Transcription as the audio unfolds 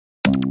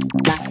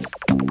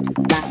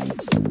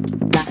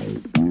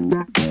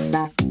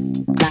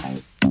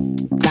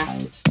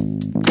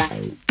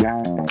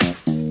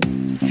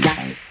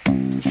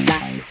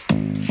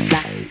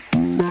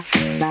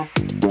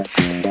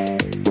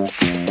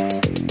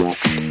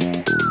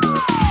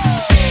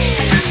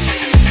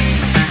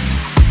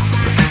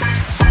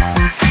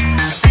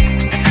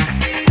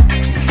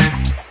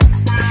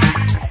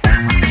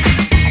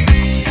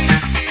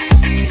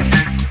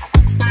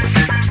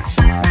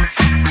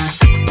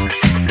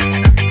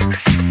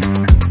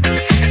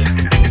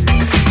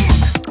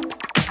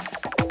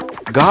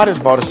God has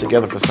brought us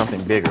together for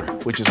something bigger,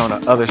 which is on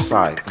the other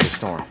side of the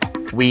storm.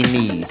 We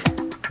need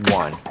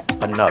one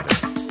another.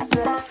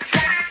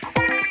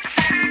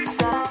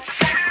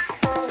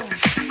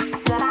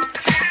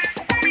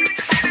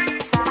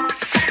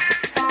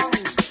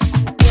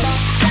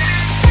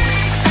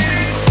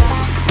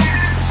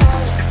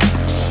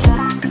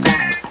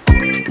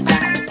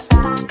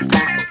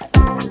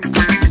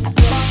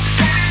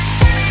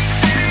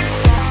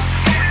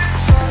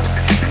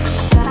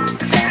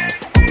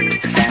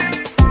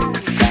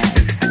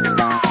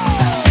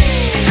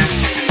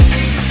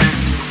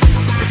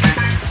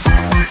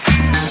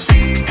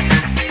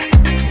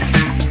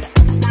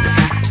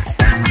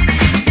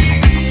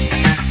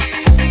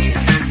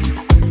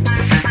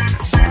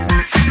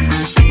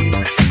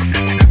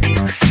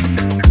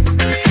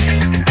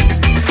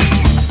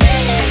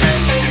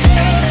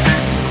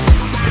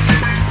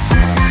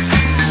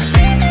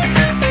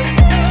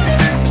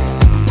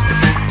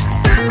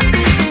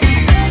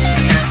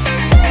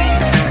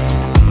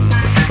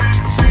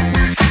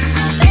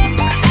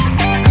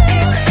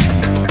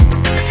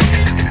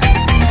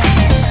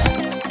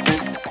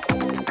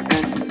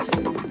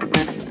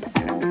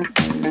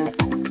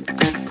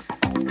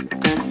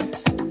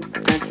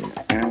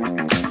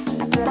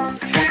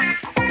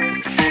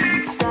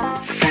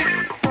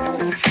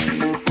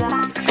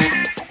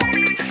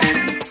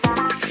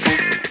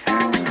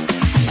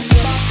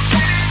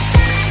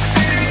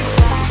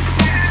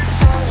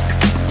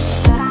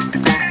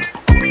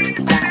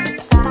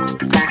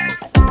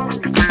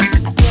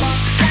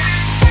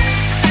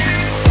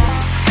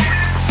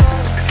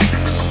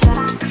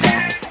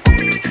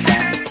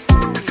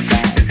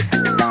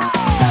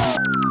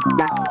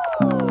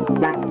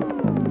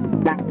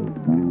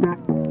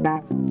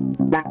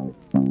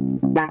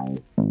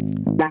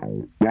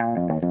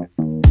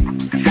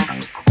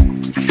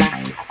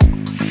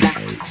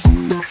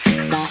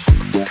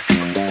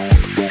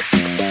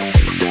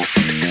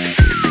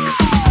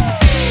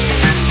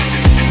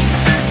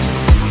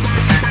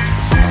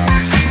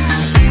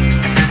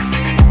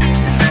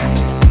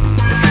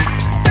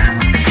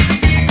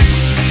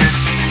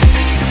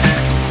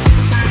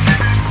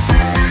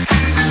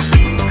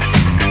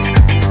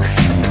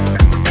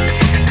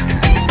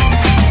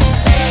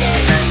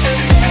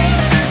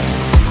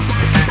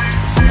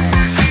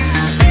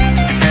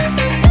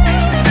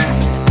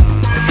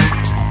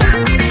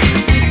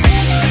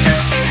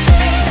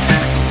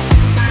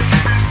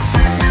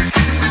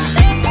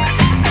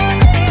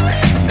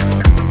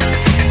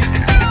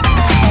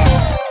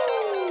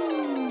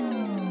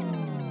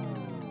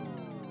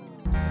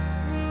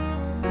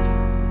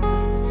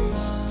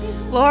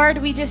 Lord,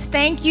 we just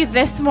thank you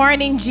this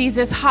morning,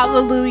 Jesus.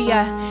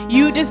 Hallelujah.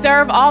 You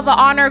deserve all the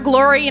honor,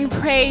 glory, and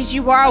praise.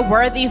 You are a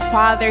worthy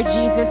Father,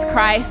 Jesus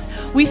Christ.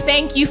 We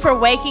thank you for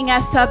waking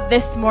us up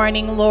this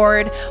morning,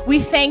 Lord. We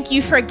thank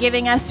you for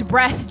giving us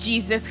breath,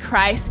 Jesus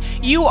Christ.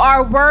 You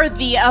are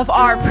worthy of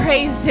our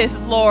praises,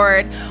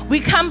 Lord.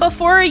 We come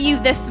before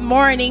you this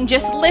morning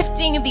just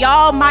lifting the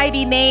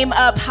almighty name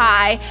up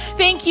high.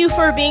 Thank you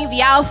for being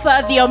the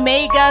Alpha, the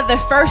Omega, the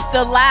first,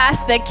 the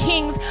last, the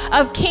Kings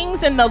of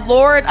kings and the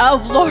Lord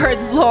of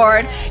lords,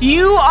 Lord.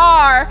 You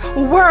are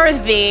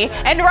worthy.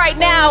 And right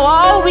now,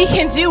 all we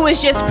can do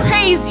is just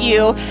praise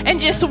you and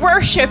just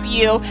worship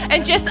you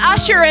and just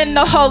usher in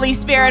the Holy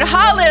Spirit.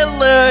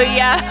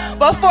 Hallelujah.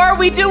 Before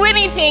we do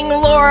anything,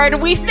 Lord,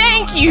 we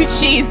thank you,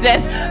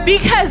 Jesus,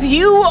 because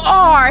you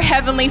are,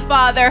 Heavenly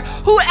Father,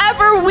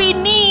 whoever we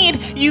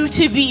need you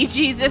to be,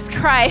 Jesus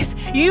Christ.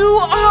 You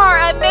are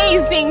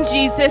amazing,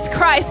 Jesus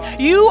Christ.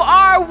 You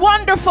are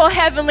wonderful,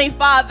 Heavenly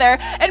Father.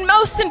 And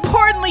most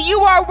importantly, you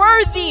are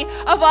worthy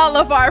of all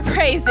of our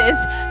praises.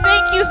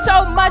 Thank you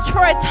so much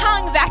for a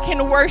tongue that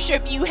can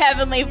worship you,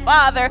 Heavenly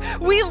Father.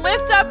 We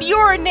lift up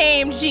your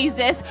name,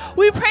 Jesus.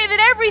 We pray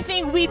that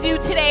everything we do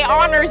today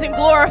honors and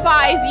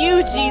glorifies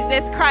you,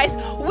 Jesus Christ.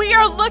 We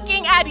are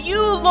looking at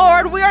you,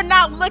 Lord. We are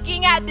not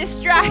looking at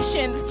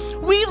distractions.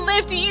 We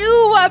lift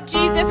you up,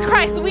 Jesus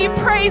Christ. We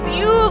praise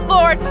you,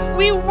 Lord.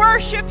 We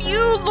worship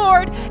you,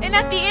 Lord. And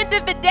at the end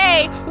of the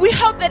day, we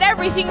hope that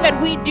everything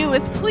that we do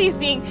is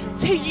pleasing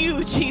to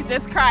you,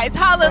 Jesus Christ.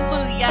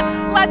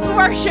 Hallelujah. Let's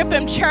worship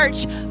him,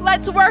 church.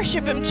 Let's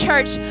worship him,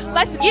 church.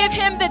 Let's give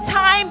him the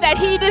time that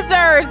he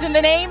deserves in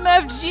the name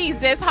of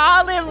Jesus.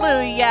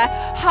 Hallelujah.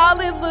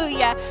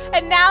 Hallelujah.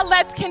 And now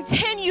let's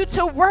continue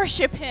to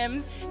worship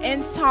him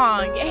in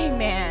song.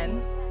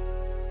 Amen.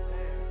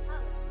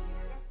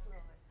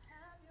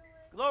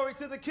 Glory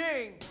to the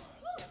King.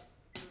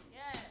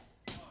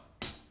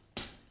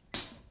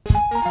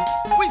 Yes.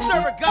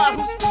 God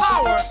whose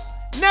power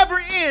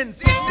never ends.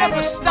 It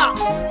never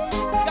stops.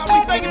 God,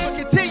 we thank you for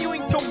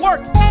continuing to work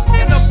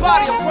in the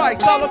body of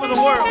Christ all over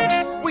the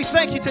world. We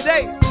thank you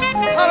today.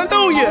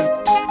 Hallelujah.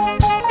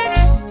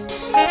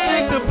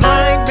 Make the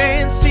blind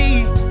man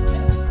see.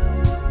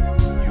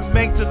 You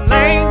make the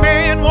lame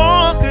man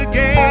walk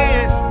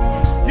again.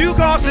 You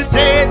cause the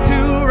dead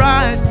to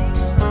rise.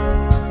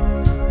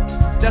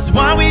 That's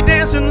why we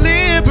dance in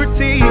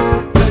liberty,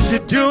 'cause you're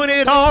doing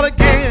it all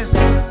again.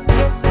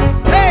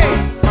 Hey,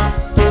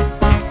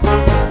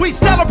 we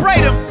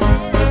celebrate him,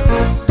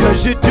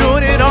 'cause you're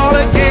doing it all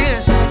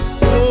again.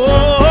 Oh,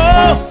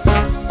 oh,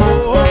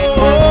 oh,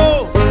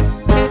 oh,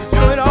 you're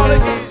doing it all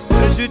again,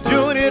 'cause you're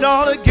doing it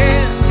all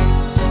again.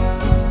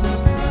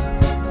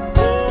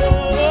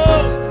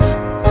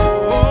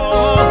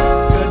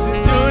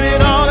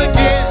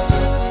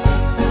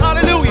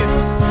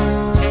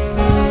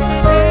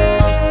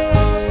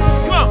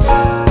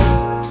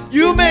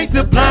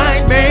 The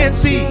blind man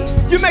see.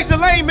 You make the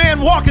lame man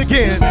walk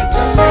again.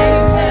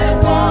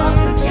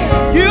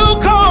 You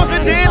cause the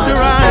dead to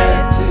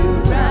rise.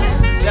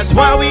 That's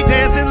why we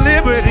dance in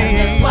liberty.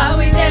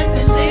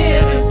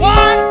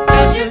 What?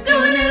 'Cause you're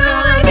doing it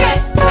all again.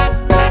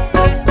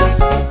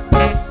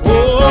 Oh,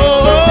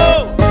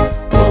 oh,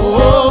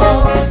 oh,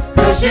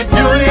 'cause you're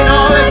doing it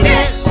all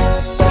again.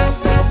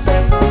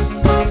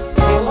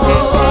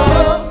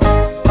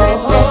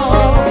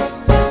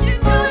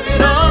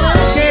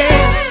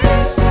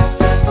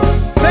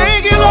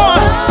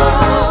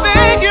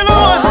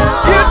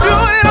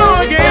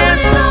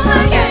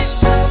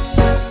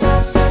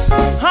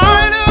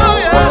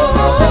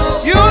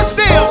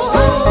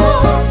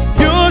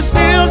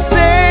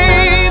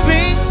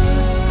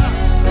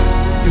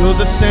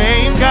 The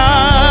same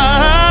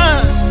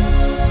God,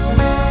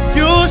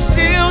 you're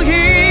still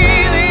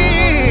healing.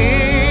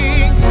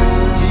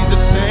 He's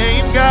the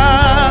same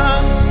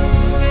God,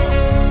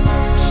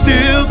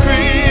 still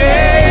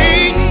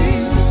creating.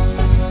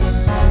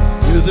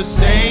 You're the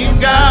same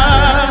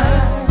God,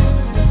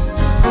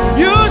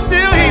 you're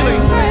still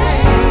healing.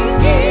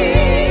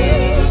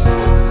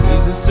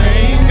 He's the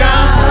same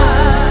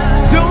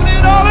God, doing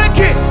it all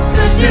again.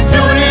 'Cause you're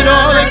doing it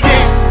all again.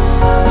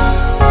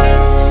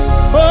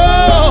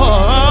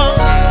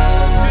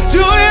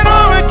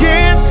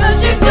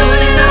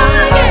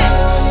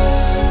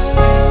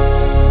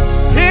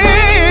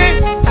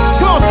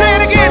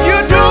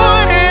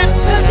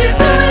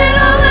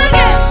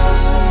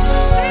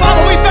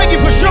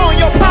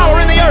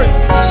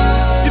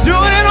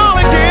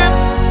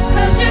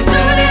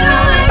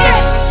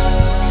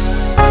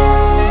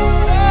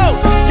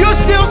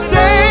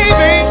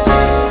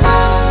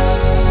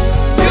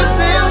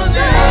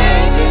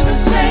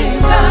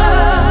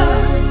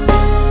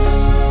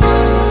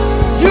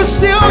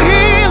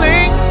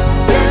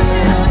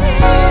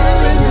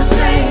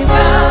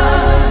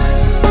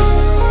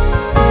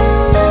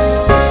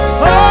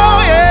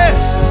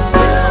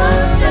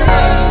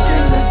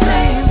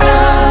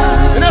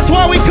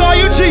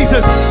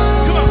 Jesus.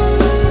 Come on.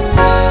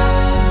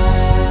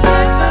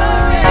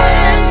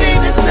 Never-ending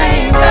the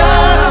same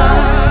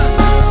God.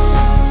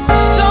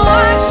 So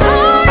I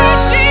call you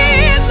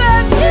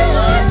Jesus. You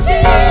are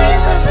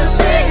Jesus, the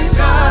same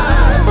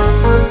God.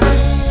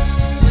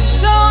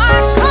 So I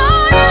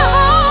call you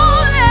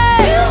holy.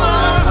 You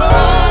are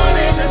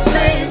holy, the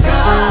same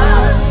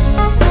God.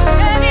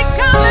 And he's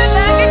coming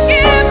back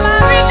again, my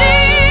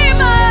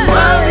Redeemer.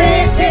 My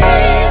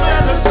Redeemer,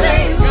 the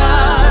same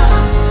God.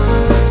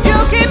 You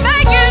keep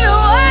making a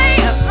way,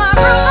 my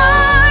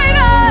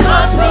provider.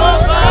 My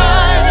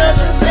provider,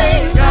 the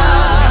same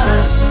God.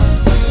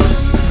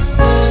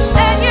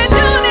 And you're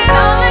doing it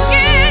all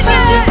again,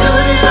 yeah. You're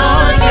doing it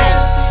all again.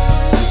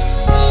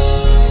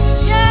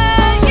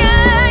 Yeah,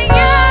 yeah,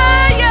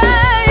 yeah,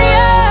 yeah,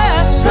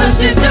 yeah. 'Cause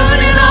you're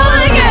doing it all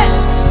again.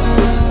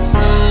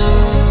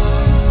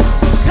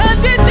 'Cause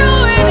you're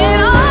doing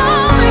it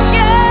all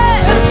again.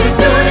 'Cause you're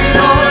doing it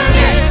all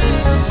again.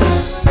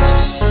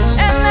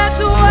 And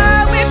that's why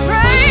we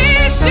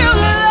praise you,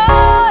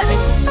 Lord.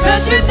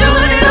 'Cause you're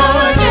doing it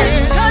all again.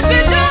 'Cause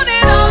you're doing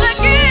it all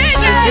again,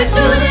 yeah. 'Cause you're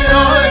doing it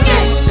all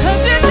again.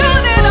 'Cause you're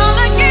doing it all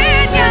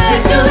again, yeah.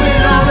 'Cause you're doing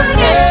it all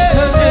again.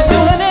 'Cause you're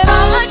doing it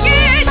all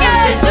again, yeah.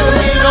 'Cause you're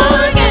doing it all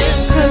again.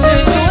 'Cause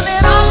you're doing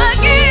it all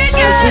again,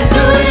 yeah. 'Cause you're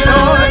doing it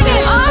all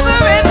again. Over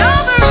and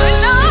over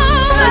and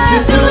over. 'Cause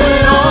you're doing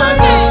it all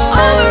again.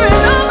 Over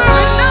and over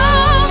and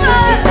over.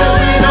 'Cause you're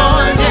doing it all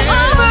again.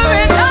 Over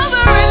and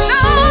over and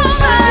over.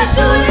 'Cause you're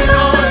doing it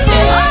all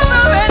again.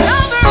 Over and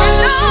over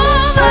and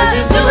over. 'Cause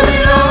you're doing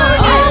it all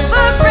again.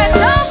 Over and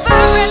over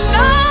and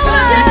over.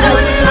 'Cause you're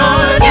doing it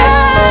all again.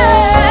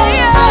 Yeah,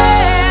 yeah.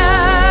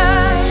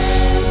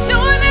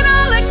 Doing it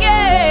all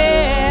again.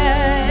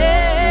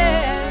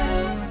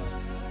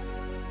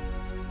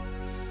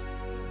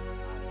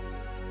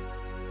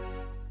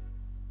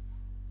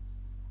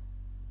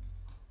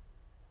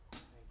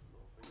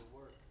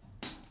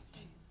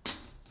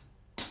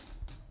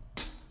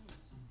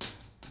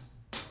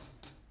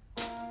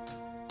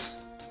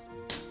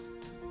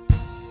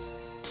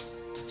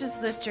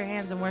 Just lift your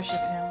hands and worship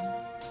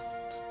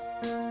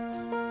him.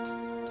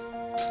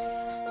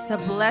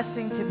 It's a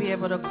blessing to be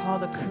able to call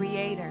the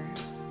Creator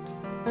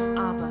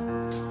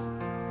Abba.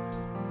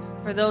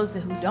 For those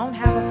who don't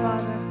have a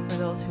father, for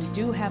those who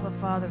do have a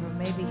father, but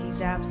maybe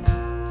he's absent,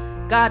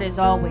 God is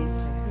always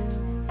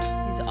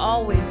there. He's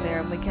always there,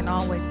 and we can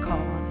always call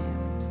on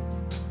him.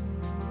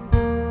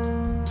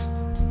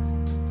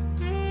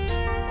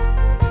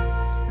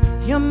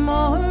 You're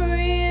more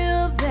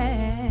real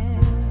than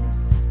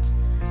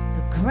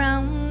the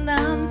ground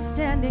I'm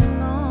standing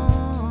on.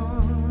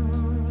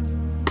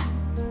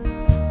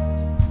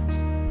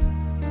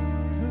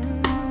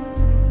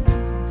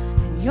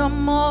 And you're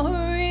more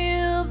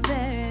real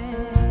than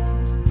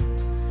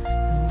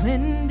the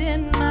wind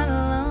in my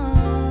lungs.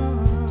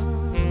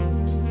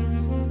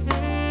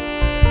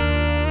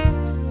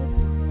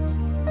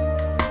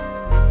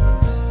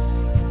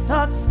 Your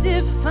thoughts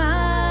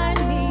define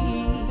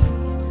me.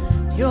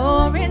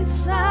 You're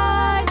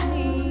inside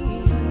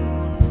me.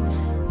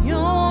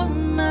 You're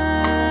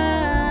my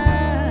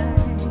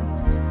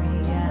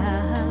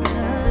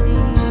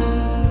reality.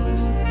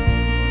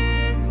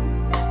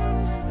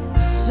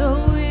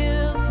 So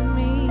real to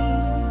me.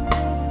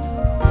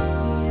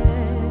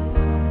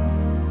 Yeah.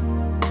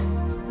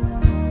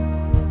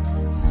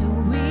 So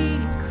we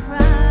cry,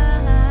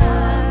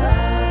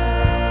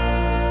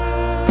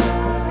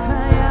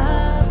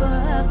 Abba,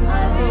 I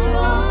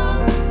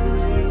belong to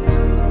you.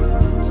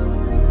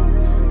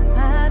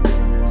 I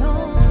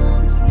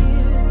belong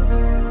here,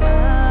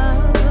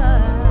 Abba.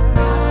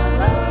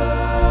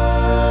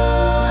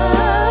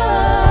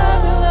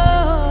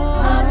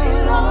 I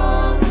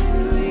belong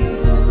to you.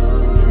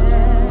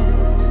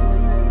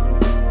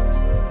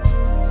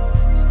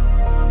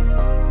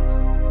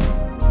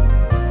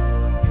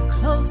 You're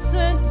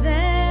closer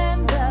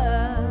than the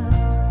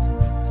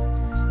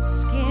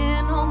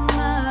skin on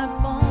my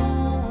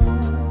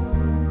bones,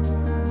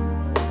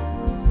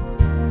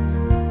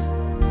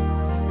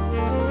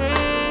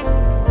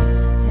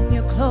 and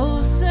you're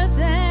closer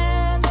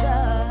than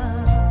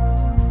the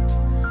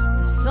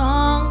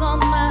song on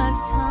my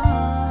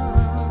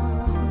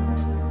tongue.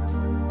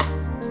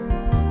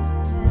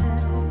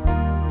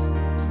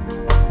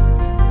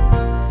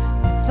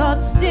 Your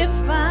thoughts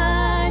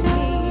define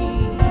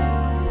me.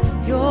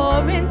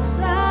 You're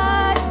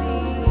inside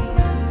me.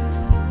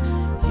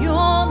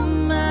 You're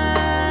my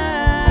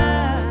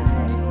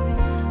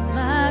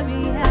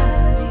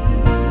reality.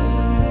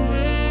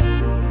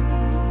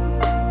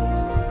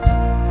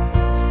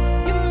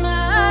 You're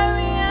my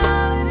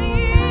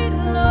reality,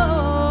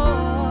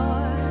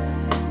 Lord.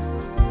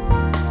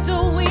 So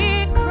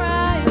we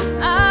cry,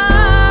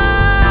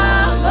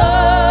 Abba,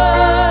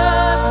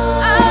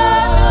 I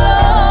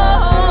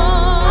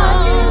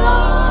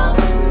belong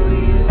to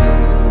you.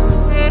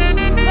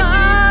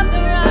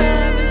 Father, I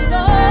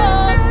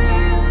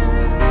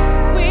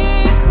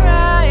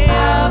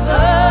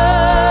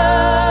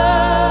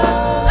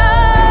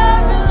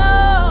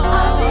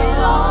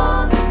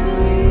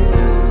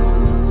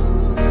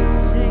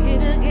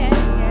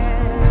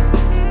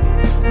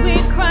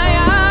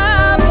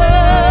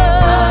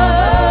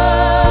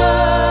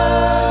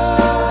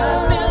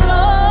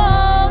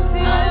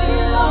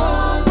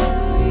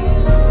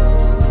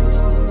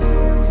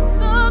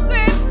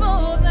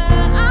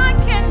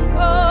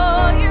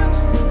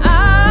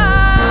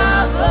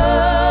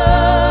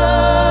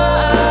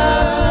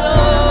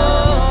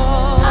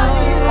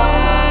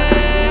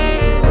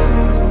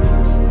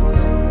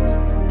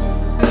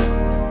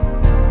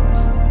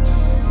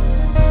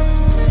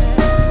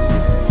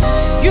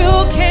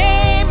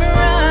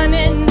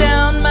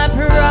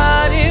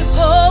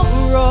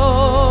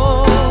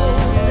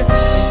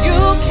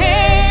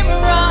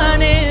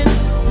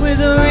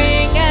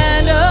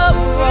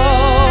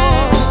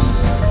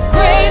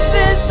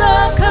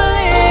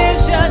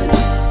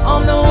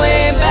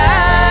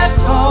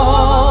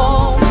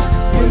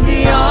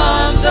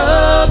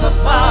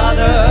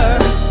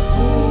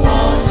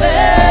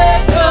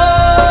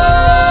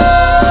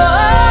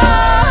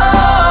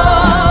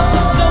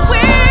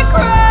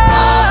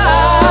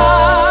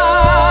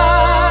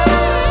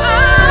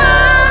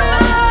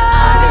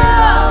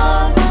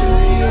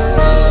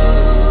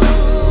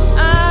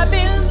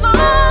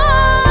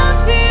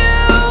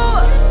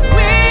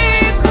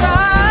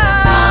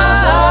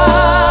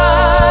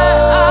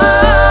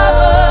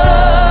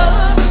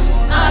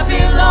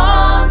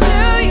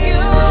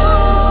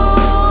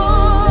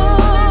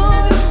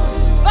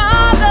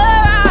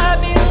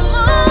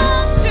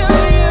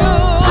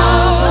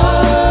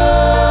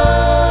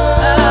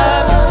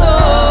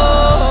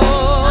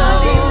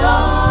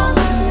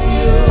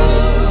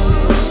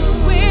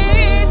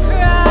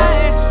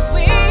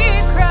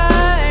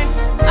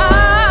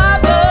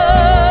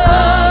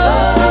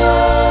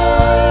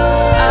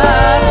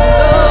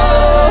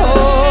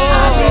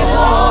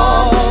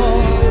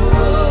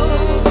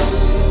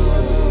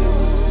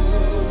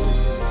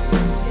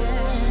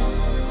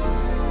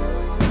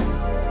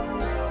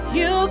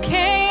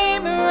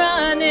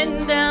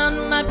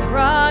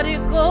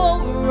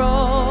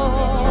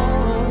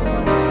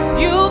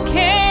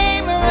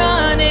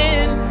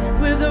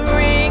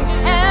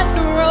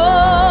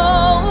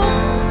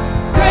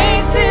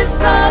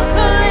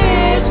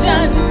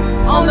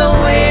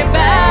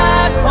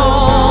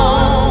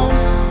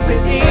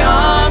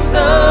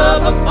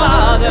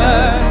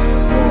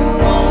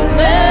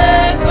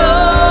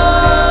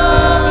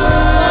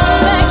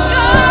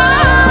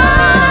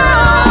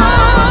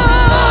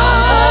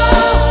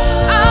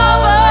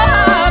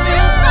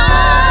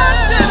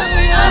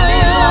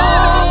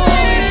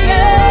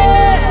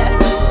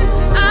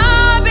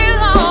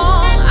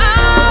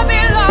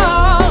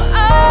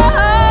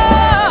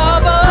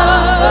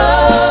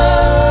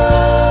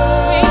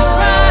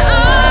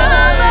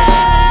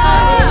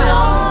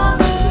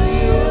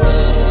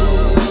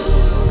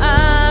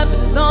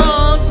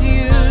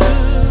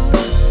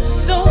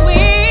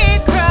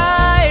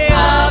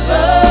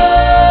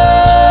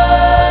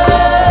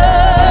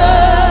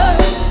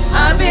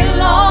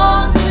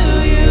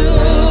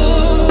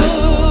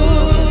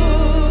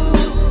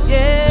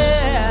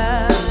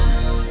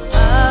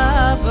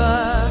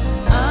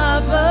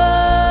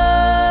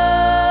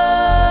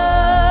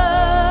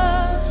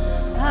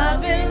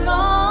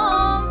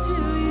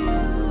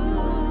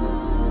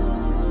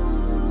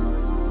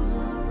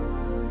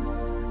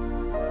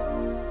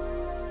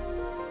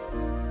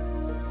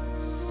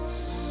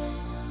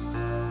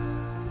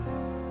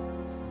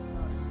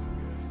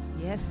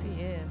Yes,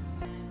 he is.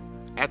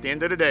 At the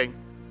end of the day,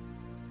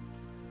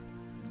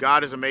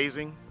 God is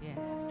amazing. Yes.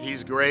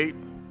 He's great.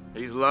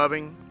 He's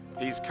loving.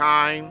 He's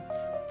kind,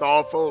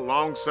 thoughtful,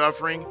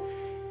 long-suffering.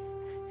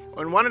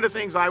 And one of the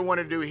things I want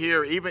to do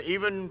here,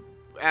 even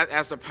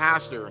as the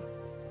pastor,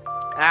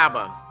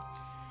 Abba,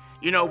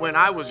 you know, when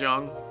I was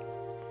young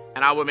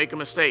and I would make a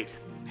mistake.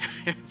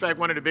 In fact,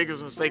 one of the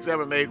biggest mistakes I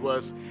ever made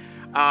was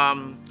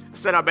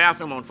set our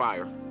bathroom on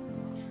fire.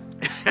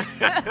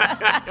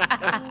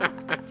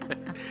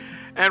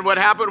 And what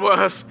happened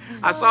was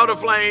I saw the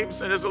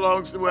flames, and it's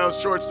a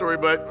short story,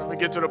 but let me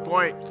get to the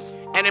point.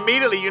 And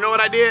immediately, you know what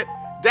I did?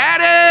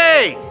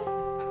 Daddy!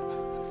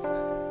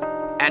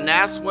 And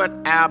that's what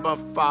Abba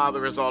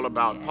Father is all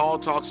about. Yes. Paul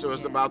talks to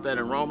us about that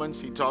in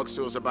Romans. He talks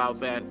to us about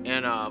that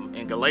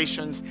in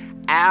Galatians.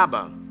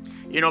 Abba.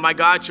 You know, my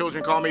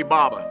godchildren call me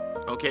Baba.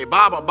 Okay,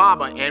 Baba,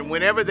 Baba. And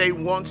whenever they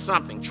want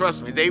something,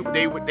 trust me,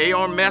 they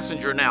on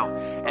Messenger now.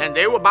 And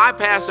they will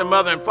bypass their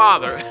mother and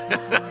father.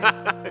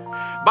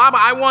 Baba,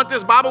 I want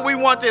this. Baba, we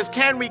want this.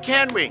 Can we?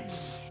 Can we?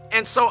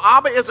 And so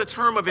Abba is a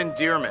term of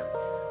endearment.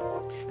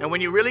 And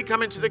when you really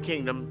come into the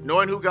kingdom,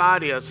 knowing who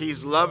God is,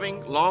 he's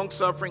loving,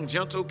 long-suffering,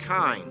 gentle,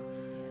 kind.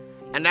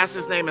 And that's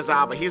his name is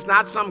Abba. He's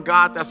not some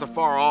God that's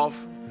afar off.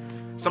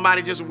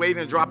 Somebody just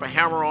waiting to drop a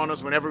hammer on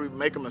us whenever we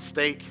make a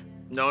mistake.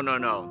 No, no,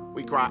 no.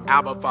 We cry,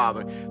 Abba,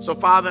 Father. So,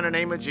 Father, in the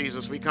name of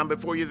Jesus, we come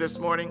before you this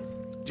morning,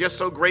 just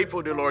so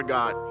grateful, dear Lord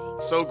God.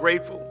 So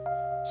grateful,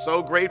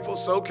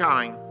 so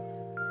kind,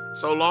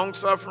 so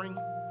long-suffering.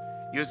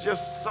 You're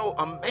just so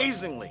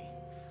amazingly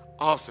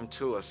awesome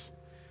to us.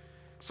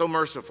 So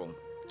merciful.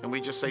 And we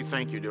just say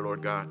thank you, dear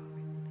Lord God.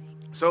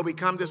 So we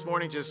come this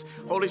morning, just,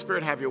 Holy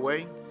Spirit, have your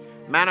way.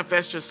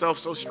 Manifest yourself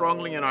so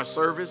strongly in our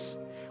service.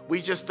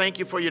 We just thank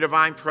you for your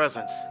divine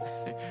presence.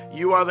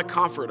 You are the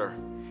comforter.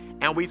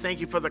 And we thank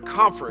you for the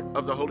comfort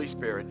of the Holy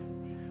Spirit.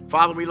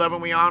 Father, we love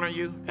and we honor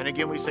you. And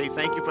again, we say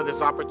thank you for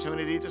this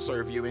opportunity to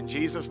serve you. In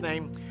Jesus'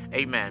 name,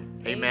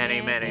 amen. Amen,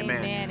 amen,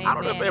 amen. I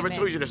don't know if I ever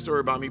told you the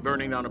story about me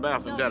burning down the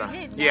bathroom, did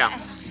I? Yeah.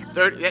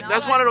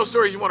 That's one of those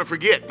stories you want to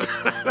forget.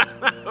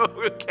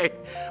 Okay.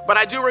 But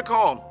I do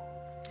recall,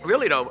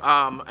 really though,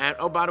 and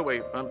oh, by the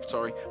way, I'm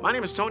sorry. My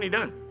name is Tony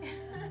Dunn.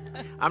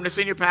 I'm the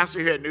senior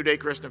pastor here at New Day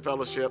Christian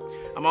Fellowship.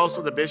 I'm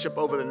also the bishop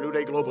over the New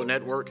Day Global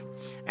Network.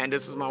 And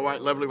this is my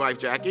lovely wife,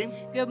 Jackie.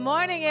 Good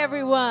morning,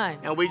 everyone.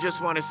 And we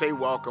just want to say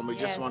welcome. We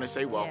just want to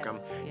say welcome.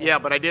 Yes. Yeah,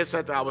 but I did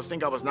set I was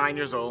 9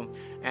 years old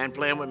and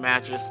playing with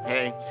matches.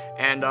 Hey,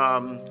 and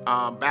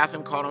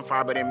bathroom caught on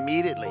fire. But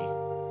immediately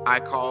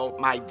I called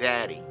my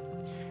daddy.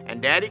 And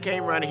Daddy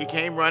came running. He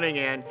came running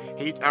in.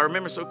 I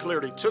remember so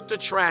clearly, took the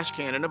trash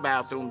can in the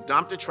bathroom,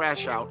 dumped the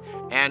trash out,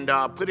 and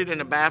put it in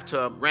the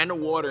bathtub, ran the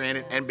water in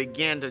it, and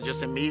began to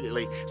just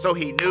immediately. So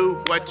he knew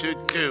what to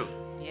do.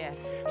 Yes.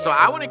 So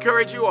I want to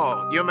encourage you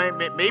all.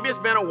 Maybe it's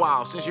been a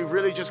while since you've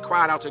really just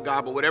cried out to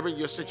God, but whatever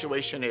your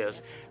situation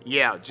is,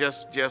 yeah,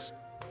 just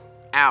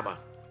Abba.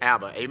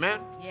 Abba. Amen?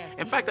 Yes.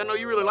 In fact, I know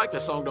you really like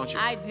that song, don't you?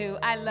 I do.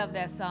 I love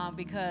that song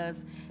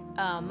because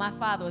my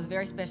father was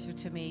very special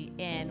to me,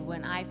 and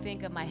when I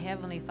think of my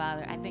heavenly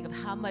father, I think of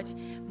how much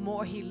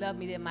more he loved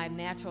me than my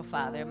natural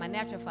father. My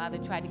natural father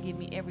tried to give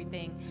me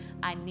everything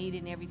I needed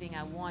and everything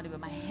I wanted,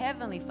 but my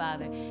heavenly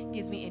father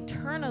gives me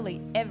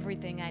internally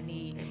everything I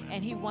need. Amen.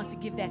 And he wants to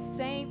give that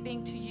same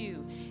thing to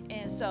you.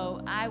 And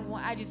so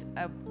I just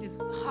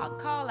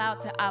call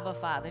out to Abba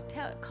Father.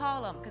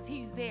 Call him, because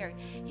he's there.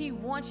 He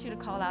wants you to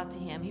call out to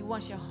him. He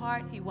wants your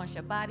heart. He wants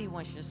your body. He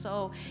wants your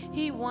soul.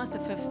 He wants to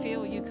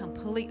fulfill you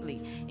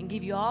completely and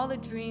give you all the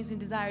dreams and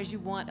desires you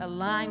want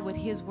aligned with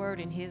his word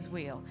and his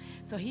will.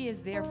 So he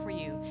is there for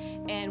you.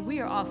 And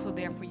we are also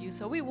there for you.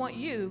 So we want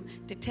you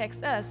to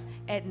text us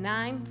at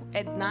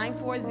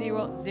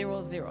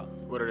 94000.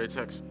 What are they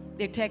texting?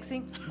 They're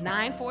texting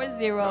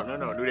 940.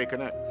 No, New Day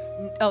Connect.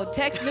 Oh,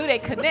 text New Day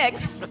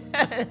Connect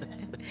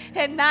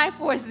at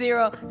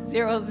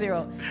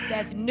 94000.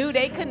 That's New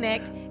Day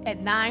Connect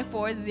at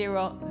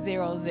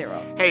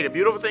 94000. Hey, the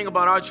beautiful thing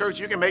about our church,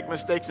 you can make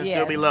mistakes and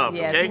still be loved.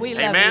 Yes, okay? we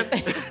love Amen.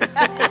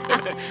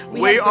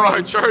 We are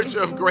a church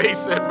of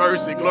grace and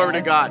mercy. Glory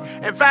to God.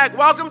 In fact,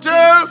 welcome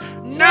to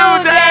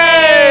New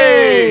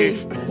Day.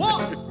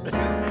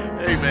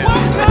 Amen.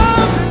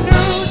 Welcome to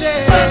New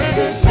Day.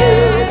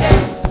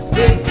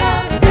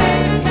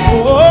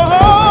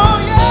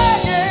 Oh,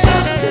 yeah, yeah.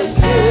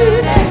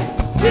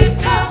 We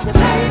come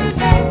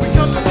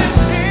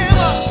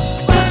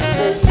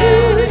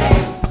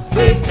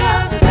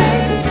to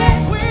lift him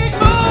up. We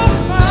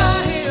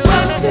glorify him.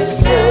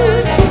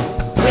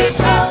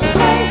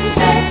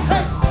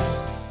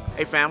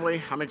 Hey,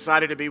 family, I'm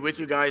excited to be with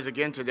you guys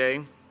again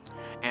today.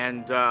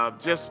 And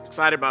just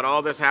excited about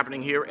all that's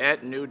happening here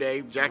at New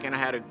Day. Jackie and I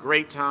had a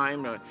great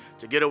time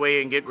to get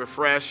away and get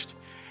refreshed.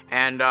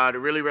 And to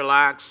really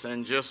relax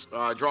and just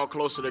draw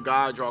closer to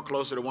God, draw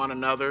closer to one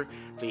another,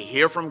 to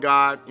hear from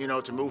God,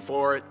 to move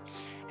forward.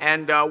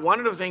 And one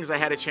of the things I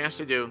had a chance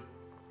to do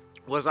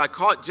was I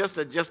caught just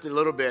a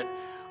little bit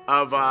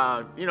of,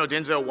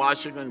 Denzel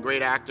Washington,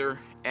 great actor.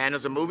 And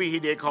there's a movie he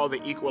did called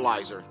The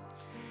Equalizer.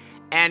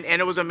 And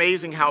it was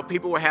amazing how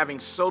people were having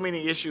so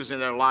many issues in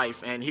their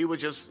life. And he would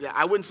just,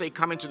 I wouldn't say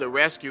coming to the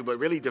rescue, but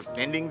really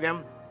defending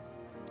them.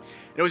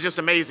 It was just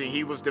amazing.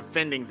 He was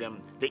defending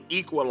them, the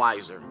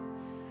equalizer.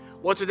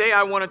 Well, today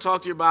I want to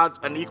talk to you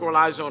about an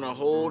equalizer on a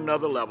whole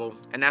nother level,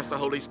 and that's the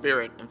Holy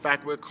Spirit. In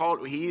fact,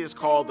 he is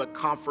called the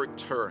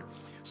Comforter.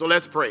 So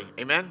let's pray.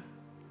 Amen.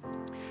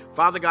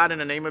 Father God, in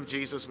the name of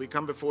Jesus, we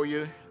come before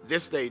you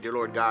this day, dear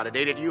Lord God, a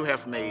day that you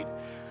have made,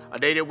 a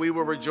day that we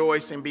will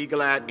rejoice and be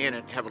glad in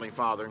it, Heavenly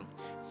Father.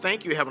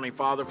 Thank you, Heavenly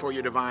Father, for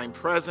your divine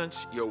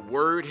presence, your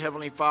word,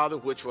 Heavenly Father,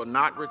 which will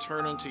not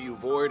return unto you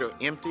void or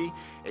empty.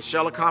 It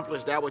shall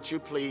accomplish that which you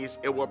please.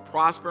 It will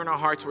prosper in our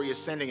hearts where you're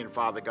sending it,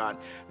 Father God.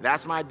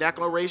 That's my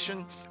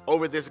declaration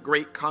over this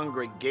great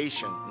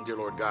congregation, dear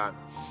Lord God.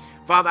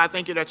 Father, I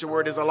thank you that your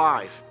word is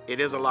alive. It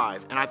is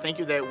alive. And I thank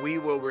you that we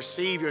will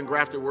receive your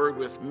engrafted word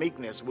with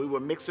meekness. We will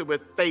mix it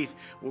with faith.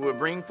 We will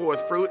bring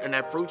forth fruit, and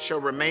that fruit shall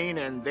remain,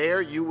 and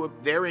therein you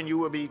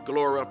will be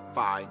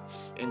glorified.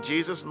 In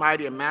Jesus'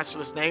 mighty and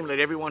matchless name, let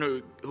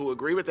everyone who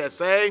agree with that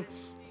say,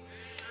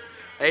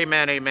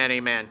 amen, amen,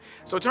 amen.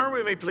 So turn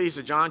with me, please,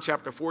 to John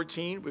chapter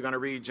 14. We're going to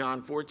read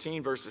John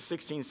 14, verses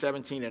 16,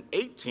 17, and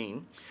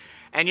 18.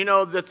 And you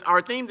know,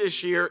 our theme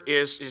this year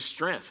is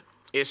strength.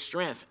 Is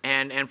strength.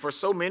 And for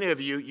so many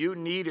of you, you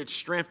needed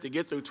strength to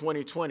get through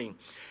 2020.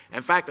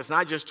 In fact, it's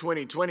not just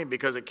 2020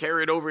 because it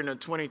carried over into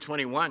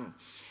 2021.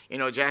 You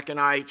know, Jack and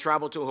I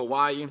traveled to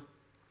Hawaii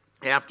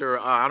after,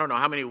 I don't know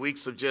how many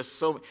weeks of just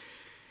so,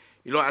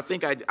 you know, I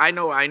think I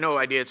know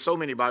I did so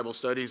many Bible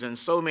studies and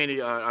so many,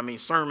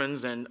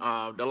 sermons and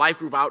the life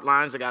group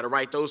outlines. I got to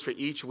write those for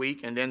each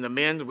week. And then the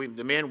men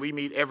we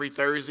meet every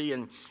Thursday.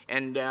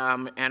 And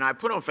I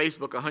put on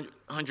Facebook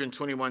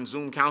 121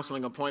 Zoom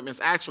counseling appointments.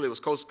 Actually, it was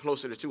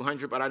closer to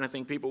 200, but I didn't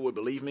think people would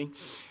believe me.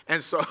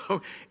 And so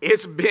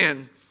it's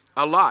been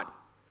a lot.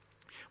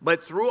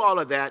 But through all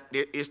of that,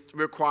 it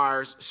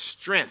requires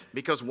strength,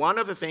 because one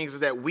of the things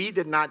is that we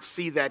did not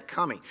see that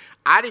coming.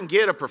 I didn't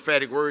get a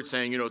prophetic word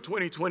saying,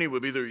 2020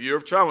 will be the year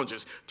of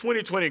challenges.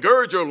 2020,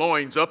 gird your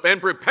loins up and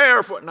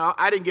prepare for it. No,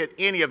 I didn't get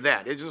any of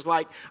that. It's just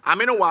like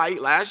I'm in Hawaii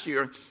last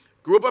year,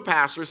 group of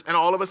pastors, and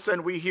all of a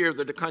sudden we hear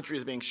that the country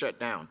is being shut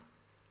down.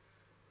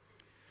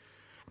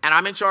 And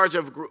I'm in charge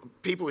of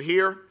people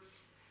here,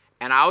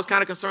 and I was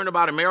kind of concerned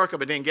about America,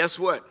 but then guess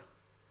what?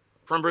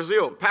 From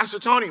Brazil, Pastor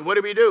Tony, what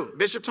do we do?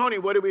 Bishop Tony,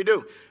 what do we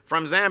do?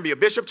 From Zambia,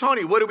 Bishop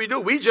Tony, what do we do?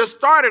 We just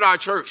started our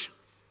church.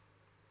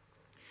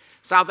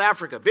 South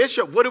Africa,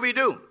 Bishop, what do we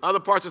do?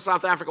 Other parts of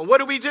South Africa, what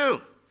do we do?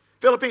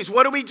 Philippines,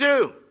 what do we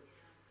do?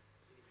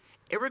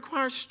 It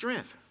requires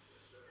strength.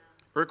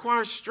 It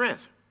requires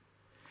strength.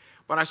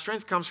 But our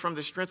strength comes from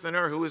the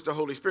strengthener, who is the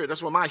Holy Spirit.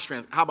 That's where my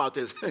strength, how about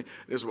this? This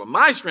is where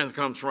my strength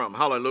comes from.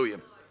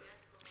 Hallelujah.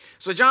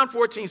 So John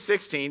 14,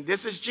 16,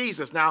 this is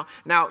Jesus. Now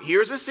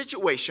here's a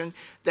situation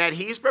that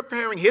he's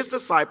preparing his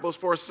disciples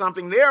for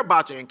something they're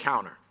about to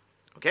encounter.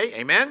 Okay,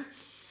 amen?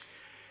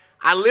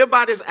 I live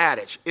by this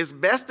adage. It's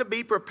best to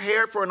be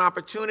prepared for an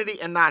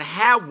opportunity and not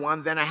have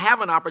one than to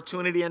have an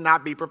opportunity and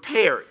not be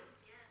prepared.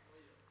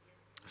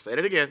 I'll say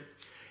it again.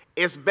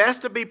 It's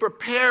best to be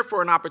prepared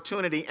for an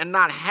opportunity and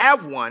not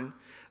have one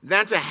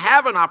than to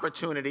have an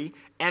opportunity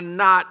and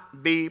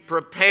not be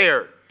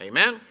prepared.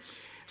 Amen?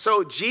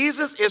 So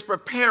Jesus is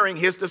preparing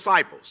his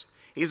disciples.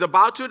 He's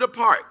about to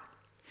depart.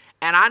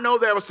 And I know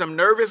there was some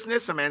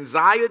nervousness, some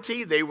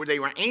anxiety. They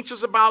were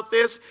anxious about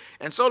this.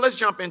 And so let's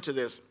jump into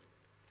this.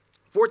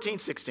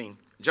 14:16,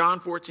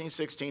 John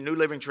 14:16, New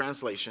Living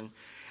Translation.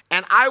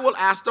 And I will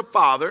ask the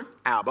Father,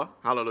 Abba,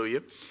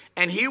 hallelujah,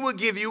 and he will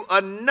give you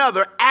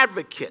another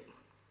advocate.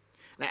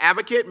 Now,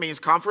 advocate means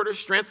comforter,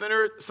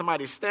 strengthener,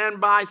 somebody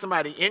standby,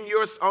 somebody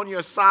on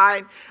your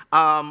side.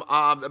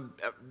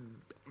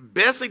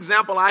 Best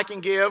example I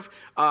can give,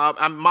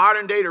 a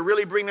modern day to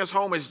really bring this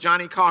home, is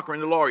Johnny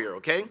Cochran, the lawyer,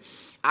 okay?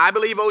 I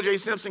believe O.J.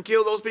 Simpson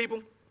killed those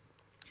people.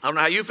 I don't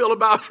know how you feel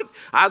about it.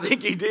 I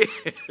think he did.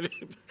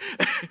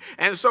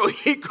 And so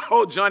he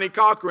called Johnny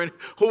Cochran,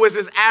 who was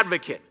his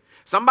advocate,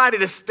 somebody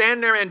to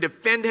stand there and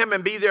defend him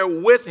and be there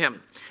with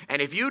him.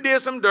 And if you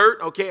did some dirt,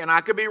 okay, and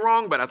I could be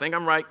wrong, but I think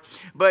I'm right,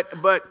 but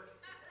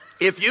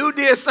if you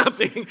did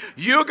something,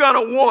 you're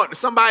going to want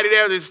somebody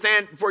there to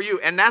stand for you.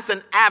 And that's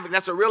an advocate.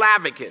 That's a real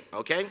advocate,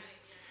 okay?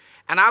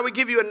 And I would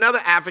give you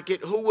another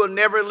advocate who will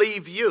never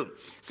leave you.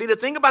 See, the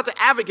thing about the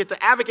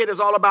advocate is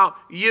all about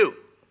you.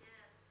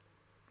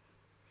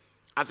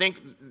 I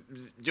think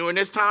during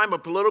this time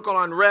of political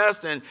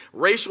unrest and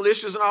racial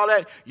issues and all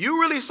that,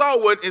 you really saw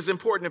what is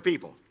important to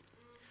people.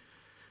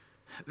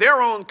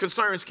 Their own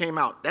concerns came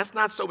out. That's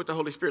not so with the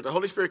Holy Spirit. The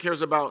Holy Spirit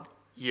cares about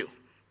you.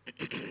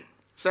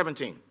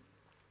 17.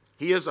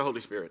 He is the Holy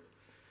Spirit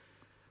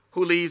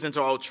who leads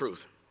into all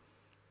truth.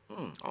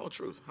 All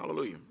truth.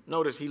 Hallelujah.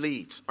 Notice he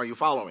leads. Are you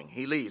following?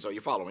 He leads. Are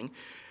you following?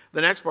 The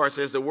next part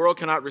says the world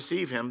cannot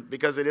receive him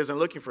because it isn't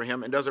looking for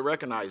him and doesn't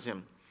recognize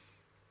him.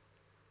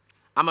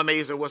 I'm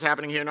amazed at what's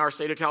happening here in our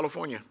state of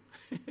California.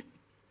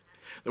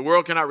 The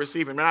world cannot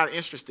receive him. They're not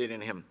interested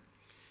in him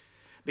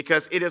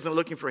because it isn't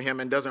looking for him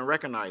and doesn't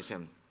recognize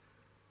him.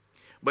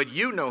 But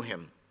you know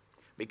him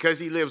because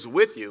he lives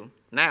with you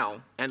now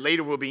and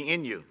later will be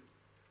in you.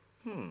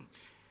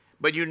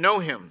 But you know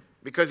him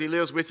because he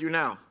lives with you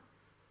now.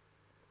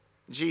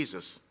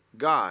 Jesus,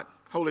 God,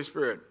 Holy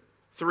Spirit,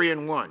 3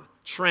 in 1,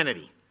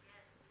 Trinity.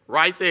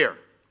 Right there.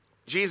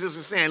 Jesus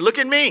is saying, look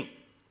at me.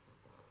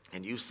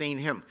 And you've seen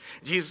him.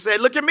 Jesus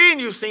said, look at me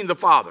and you've seen the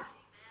Father.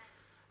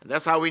 And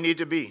that's how we need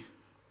to be.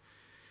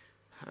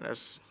 And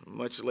that's a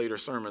much later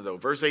sermon though.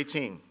 Verse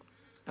 18.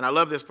 And I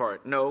love this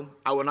part. No,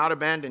 I will not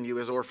abandon you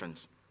as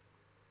orphans.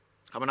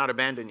 I will not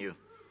abandon you.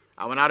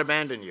 I will not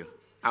abandon you.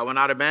 I will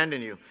not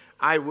abandon you.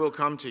 I will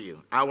come to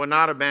you. I will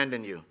not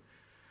abandon you.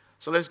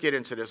 So let's get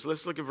into this.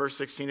 Let's look at verse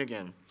 16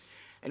 again.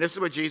 And this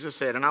is what Jesus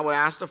said. And I will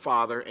ask the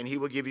Father, and he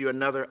will give you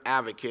another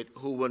advocate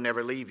who will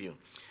never leave you.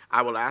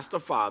 I will ask the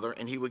Father,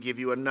 and he will give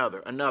you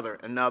another.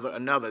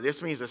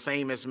 This means the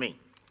same as me.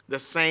 The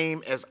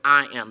same as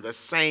I am. The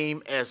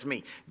same as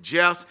me.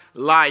 Just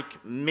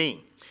like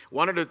me.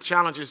 One of the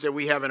challenges that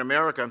we have in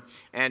America,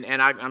 and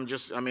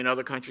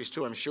other countries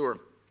too, I'm sure,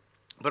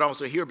 but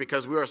also here,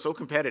 because we are so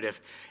competitive,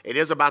 it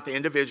is about the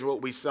individual.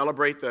 We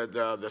celebrate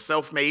the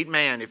self-made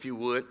man, if you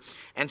would.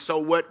 And so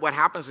what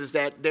happens is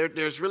that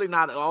there's really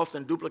not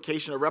often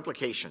duplication or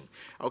replication.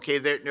 Okay,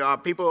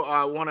 people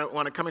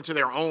want to come into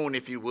their own,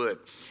 if you would.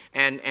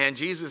 And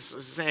Jesus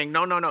is saying,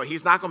 no.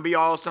 He's not going to be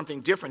all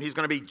something different. He's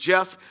going to be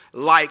just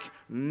like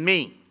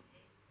me.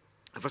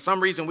 And for some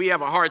reason, we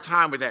have a hard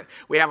time with that.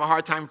 We have a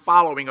hard time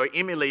following or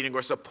emulating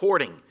or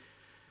supporting.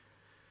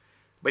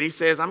 But he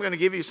says, I'm going to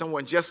give you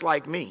someone just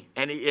like me.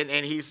 And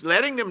he's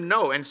letting them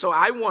know. And so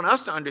I want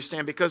us to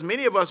understand, because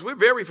many of us, we're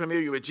very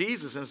familiar with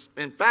Jesus. And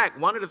in fact,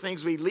 one of the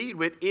things we lead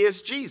with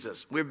is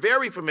Jesus. We're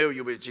very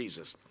familiar with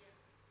Jesus.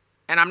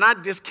 And I'm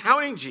not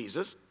discounting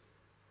Jesus.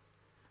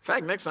 In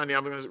fact, next Sunday,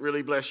 I'm going to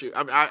really bless you.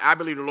 I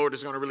believe the Lord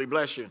is going to really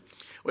bless you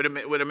with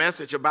a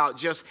message about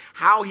just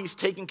how he's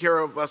taking care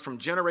of us from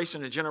generation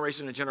to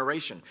generation to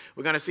generation.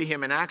 We're going to see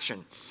him in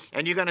action.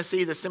 And you're going to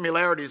see the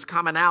similarities,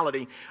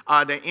 commonality,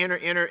 the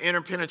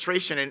inner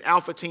penetration and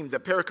alpha team, the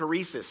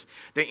perichoresis,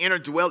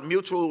 the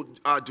mutual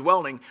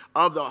dwelling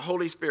of the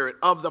Holy Spirit,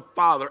 of the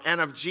Father,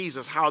 and of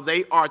Jesus, how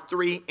they are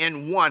 3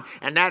 in 1.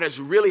 And that is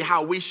really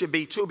how we should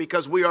be too,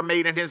 because we are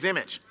made in his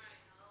image.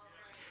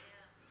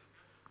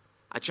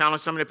 I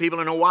challenge some of the people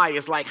in Hawaii.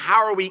 It's like,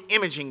 how are we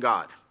imaging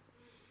God?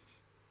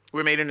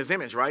 We're made in his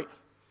image, right?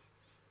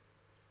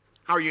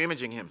 How are you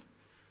imaging him?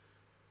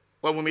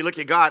 Well, when we look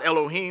at God,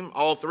 Elohim,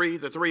 all three,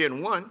 the 3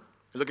 in 1,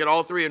 look at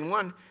all 3 in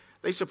 1,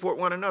 they support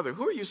one another.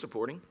 Who are you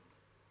supporting?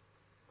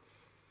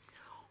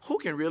 Who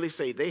can really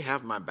say they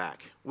have my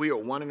back? We are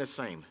one and the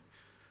same.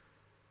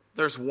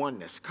 There's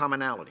oneness,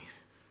 commonality.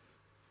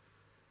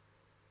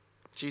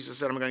 Jesus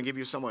said, I'm going to give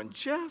you someone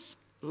just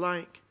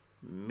like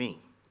me.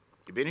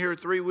 You've been here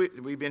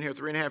we've been here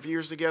 3.5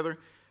 years together,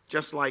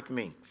 just like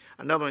me.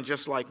 Another one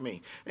just like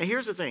me. And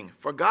here's the thing.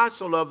 For God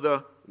so loved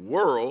the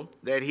world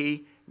that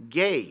he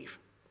gave.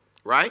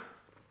 Right?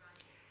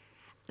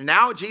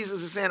 Now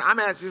Jesus is saying, I'm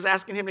just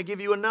asking him to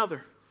give you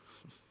another.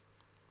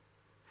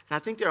 And I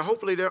think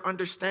hopefully they're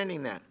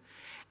understanding that.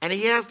 And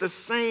he has the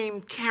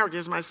same character.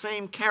 It's my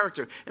same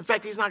character. In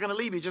fact, he's not going to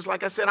leave you. Just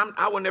like I said,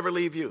 I will never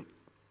leave you.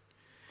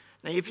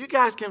 Now, if you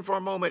guys can for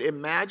a moment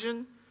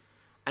imagine,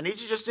 I need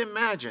you just to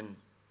imagine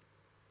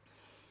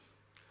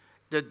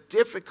the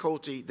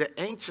difficulty, the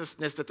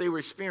anxiousness that they were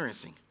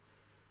experiencing.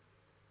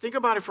 Think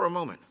about it for a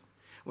moment.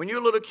 When you're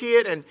a little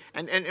kid, and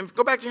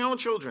go back to your own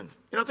children.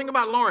 You know, think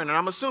about Lauren, and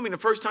I'm assuming the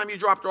first time you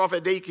dropped her off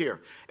at daycare,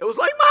 it was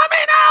like,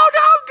 Mommy, no,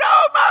 don't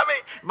go, Mommy.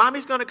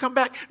 Mommy's going to come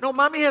back. No,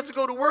 Mommy has to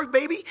go to work,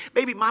 baby.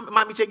 Baby,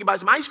 Mommy take you by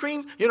some ice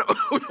cream, you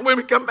know, when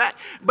we come back.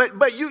 But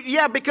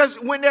because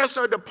when there's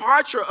a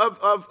departure of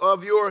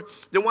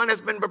the one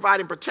that's been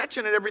providing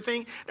protection and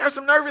everything, there's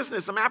some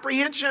nervousness, some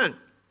apprehension.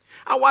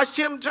 I watched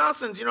Tim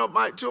Johnson's, two of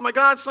my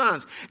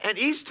godsons. And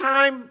each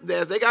time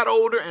as they got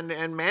older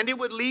and Mandy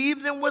would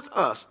leave them with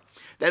us,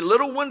 that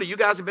little window, you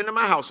guys have been to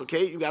my house,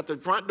 okay? You got the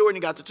front door and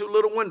you got the 2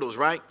 little windows,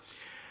 right?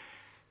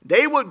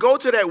 They would go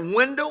to that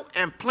window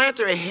and plant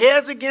their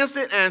heads against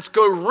it and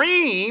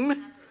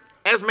scream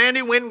as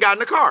Mandy went and got in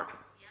the car.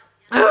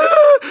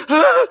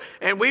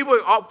 And we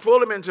would all pull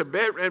them into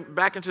bed and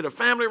back into the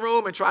family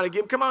room and try to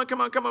give them,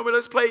 come on,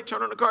 let's play,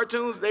 turn on the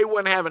cartoons. They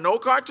wasn't having no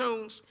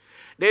cartoons.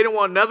 They didn't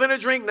want nothing to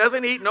drink,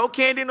 nothing to eat, no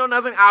candy, no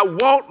nothing. I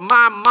want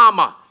my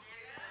mama.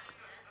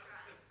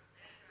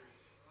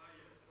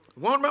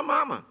 Want my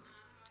mama.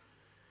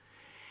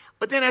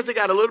 But then as they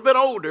got a little bit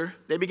older,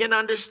 they began to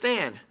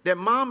understand that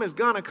mom is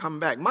going to come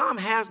back. Mom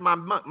has my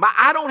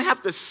I don't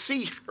have to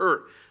see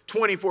her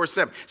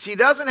 24/7. She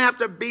doesn't have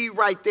to be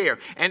right there.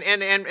 And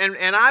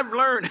I've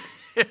learned,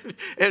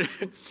 and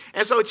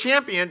so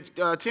Champion,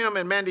 Tim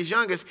and Mandy's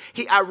youngest,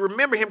 I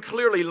remember him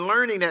clearly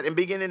learning that and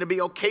beginning to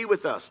be okay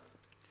with us.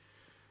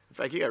 In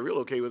fact, he got real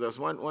okay with us.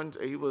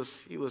 He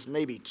was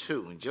maybe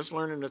 2 and just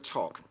learning to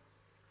talk.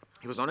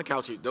 He was on the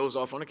couch. He dozed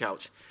off on the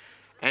couch.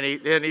 And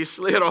he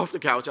slid off the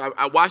couch.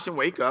 I watched him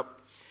wake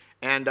up,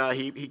 and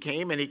he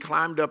came and he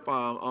climbed up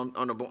on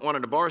one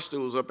of the bar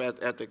stools up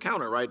at the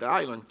counter, right, the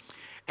island.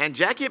 And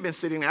Jackie had been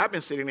sitting there, I've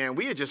been sitting there, and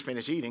we had just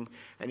finished eating.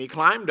 And he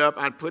climbed up,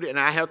 I put it, and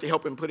I had to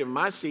help him put it in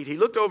my seat. He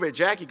looked over at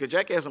Jackie, because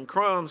Jackie had some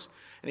crumbs,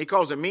 and he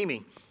calls her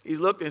Mimi. He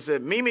looked and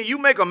said, Mimi, you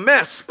make a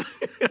mess.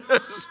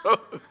 So,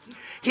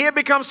 he had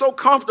become so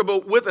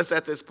comfortable with us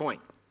at this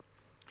point.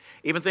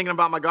 Even thinking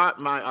about my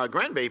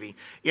grandbaby,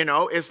 you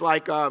know, it's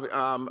like her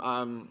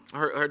mom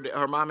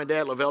and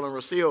dad, Lavelle and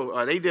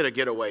Rocio, they did a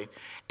getaway.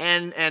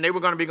 And they were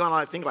going to be gone,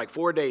 I think, like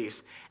 4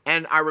 days.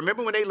 And I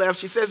remember when they left,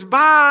 she says,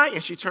 bye.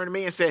 And she turned to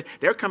me and said,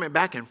 they're coming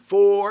back in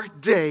 4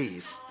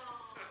 days.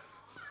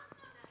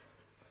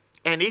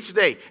 And each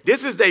day,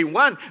 this is day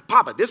one.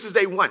 Papa, this is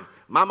day one.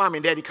 My mom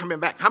and daddy coming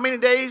back. How many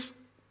days?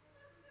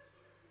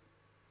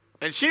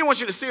 And she didn't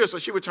want you to see her, so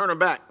she would turn her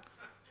back.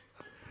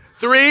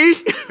 3.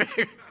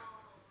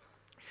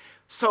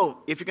 So,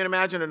 if you can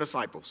imagine the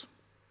disciples,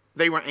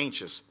 they were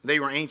anxious. They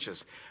were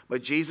anxious.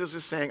 But Jesus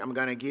is saying, I'm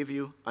going to give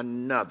you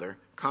another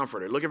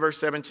comforter. Look at verse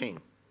 17.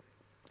 And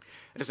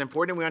it's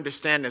important we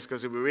understand this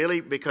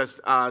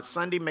because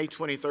Sunday, May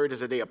 23rd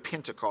is a day of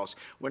Pentecost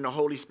when the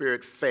Holy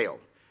Spirit fell.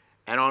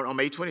 And on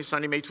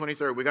Sunday, May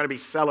 23rd, we're going to be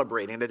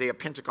celebrating the day of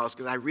Pentecost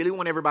because I really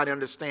want everybody to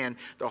understand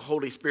the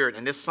Holy Spirit.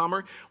 And this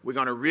summer, we're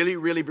going to really,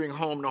 really bring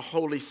home the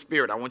Holy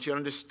Spirit. I want you to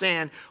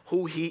understand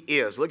who he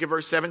is. Look at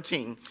verse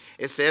 17.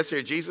 It says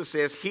here, Jesus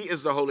says, he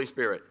is the Holy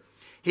Spirit.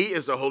 He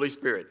is the Holy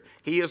Spirit.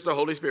 He is the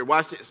Holy Spirit.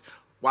 Watch this.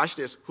 Watch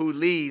this. Who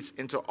leads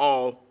into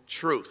all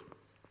truth.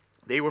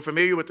 They were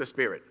familiar with the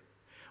Spirit.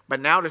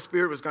 But now the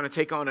Spirit was going to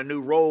take on a new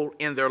role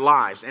in their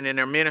lives and in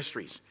their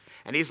ministries.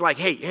 And he's like,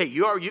 hey,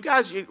 you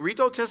guys read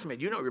the Old Testament.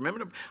 You know,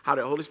 remember how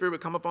the Holy Spirit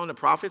would come upon the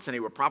prophets and they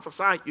would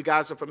prophesy? You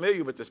guys are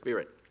familiar with the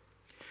Spirit.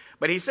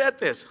 But he said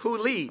this, who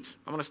leads?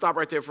 I'm going to stop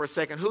right there for a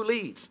second. Who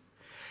leads?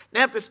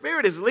 Now, if the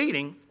Spirit is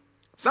leading,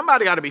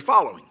 somebody got to be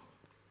following.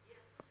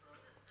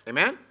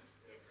 Amen?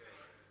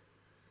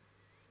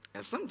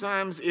 And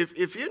sometimes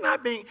if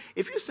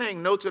you're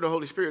saying no to the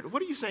Holy Spirit,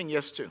 what are you saying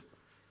yes to?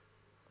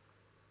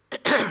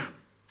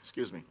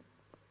 Excuse me.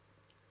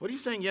 What are you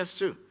saying yes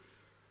to?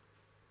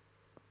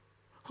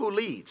 Who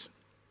leads?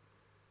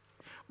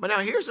 But now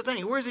here's the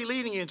thing. Where is he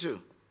leading you to?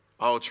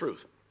 All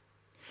truth.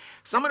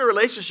 Some of the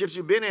relationships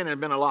you've been in have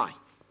been a lie.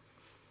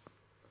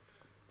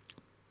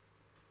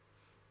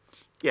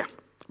 Yeah,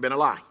 been a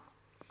lie.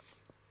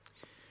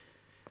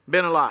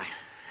 Been a lie.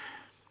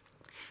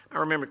 I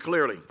remember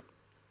clearly.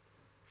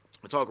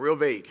 I talk real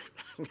vague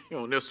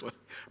on this one.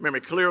 I remember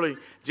clearly,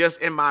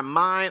 just in my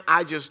mind,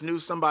 I just knew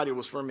somebody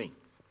was for me.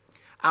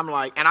 I'm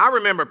like, and I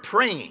remember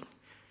praying.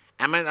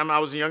 I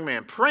was a young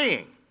man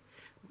praying.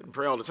 Didn't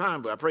pray all the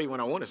time, but I prayed when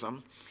I wanted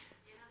something.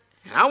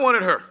 And I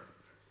wanted her.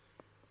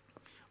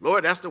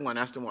 Lord, that's the one,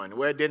 that's the one.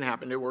 Well, it didn't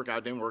happen. It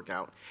didn't work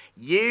out.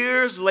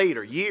 Years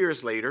later,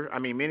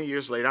 many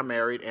years later, I'm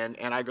married, and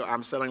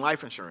I'm selling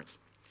life insurance.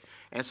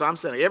 And so I'm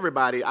selling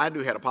everybody I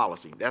knew had a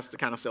policy. That's the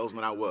kind of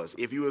salesman I was.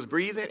 If you was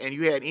breathing and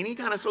you had any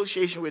kind of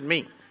association with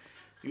me,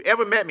 you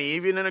ever met me,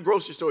 even in a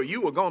grocery store,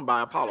 you were going to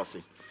buy a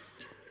policy.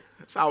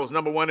 So I was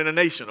number one in the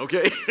nation,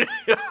 okay?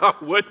 I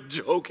wasn't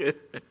joking.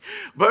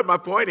 But my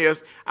point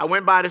is, I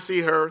went by to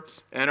see her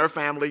and her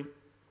family,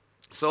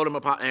 sold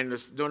them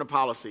doing a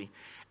policy.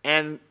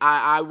 And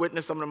I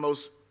witnessed some of the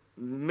most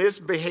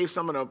misbehaved,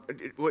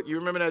 what you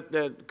remember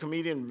that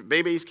comedian,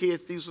 Bebe's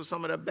kids? These were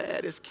some of the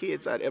baddest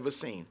kids I'd ever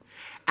seen.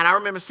 And I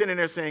remember sitting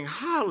there saying,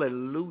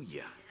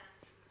 hallelujah.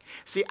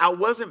 See, I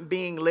wasn't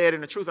being led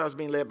in the truth. I was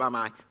being led by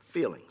my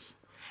feelings.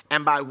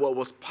 And by what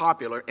was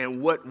popular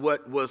and what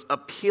was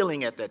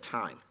appealing at that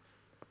time.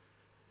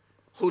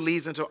 Who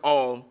leads into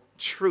all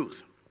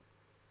truth.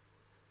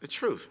 The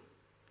truth.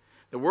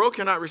 The world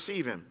cannot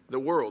receive him. The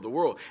world.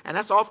 And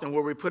that's often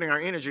where we're putting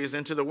our energies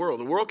into the world.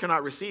 The world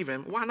cannot receive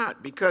him. Why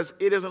not? Because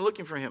it isn't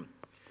looking for him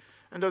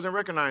and doesn't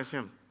recognize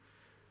him.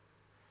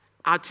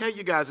 I'll tell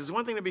you guys, it's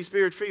one thing to be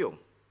spirit-filled.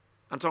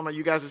 I'm talking about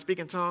you guys that speak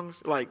in tongues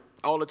like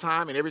all the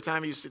time, and every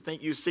time you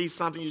think you see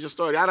something, you just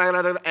start,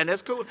 and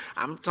that's cool.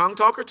 I'm a tongue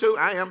talker too.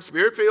 I am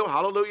spirit-filled.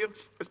 Hallelujah. I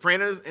was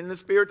praying in the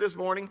spirit this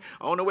morning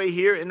on the way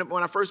here.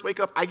 When I first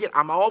wake up,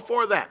 I'm all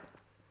for that.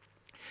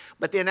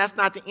 But then that's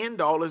not the end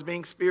all, is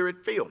being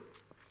spirit-filled.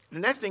 The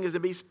next thing is to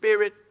be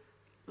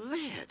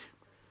spirit-led.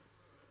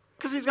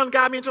 Because he's going to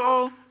guide me into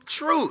all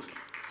truth.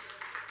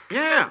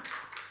 Yeah.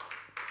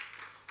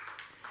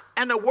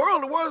 And the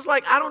world is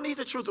like, I don't need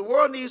the truth. The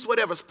world needs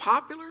whatever's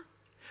popular,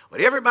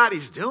 what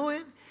everybody's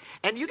doing.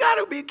 And you got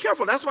to be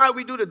careful. That's why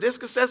we do the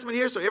DISC assessment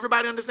here, so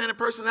everybody understands the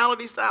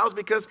personality styles,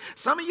 because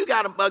some of you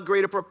got a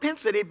greater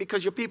propensity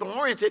because you're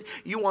people-oriented.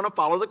 You want to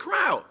follow the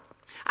crowd.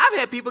 I've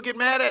had people get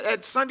mad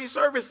at Sunday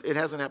service. It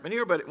hasn't happened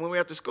here, but when we were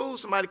at the school,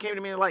 somebody came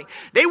to me and like,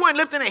 they weren't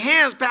lifting their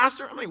hands,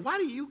 Pastor. I'm like, why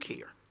do you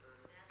care?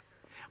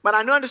 But I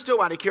understood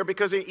why they care,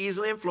 because they're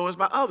easily influenced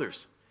by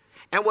others.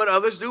 And what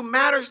others do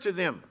matters to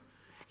them.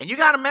 And you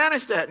got to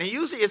manage that. And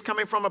usually it's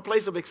coming from a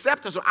place of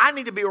acceptance. So I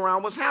need to be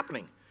around what's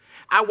happening.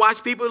 I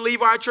watch people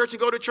leave our church and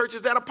go to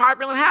churches that are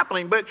popular and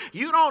happening, but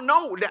you don't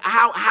know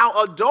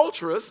how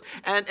adulterous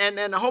and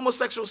the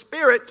homosexual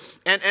spirit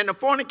and the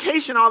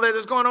fornication, all that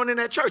is going on in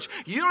that church.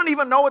 You don't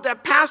even know what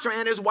that pastor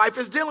and his wife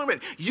is dealing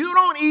with. You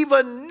don't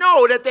even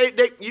know that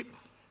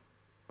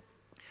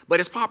but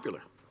it's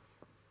popular.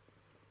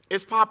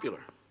 It's popular.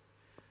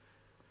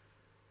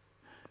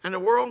 And the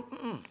world,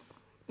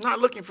 not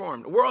looking for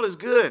him. The world is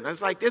good. And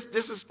it's like,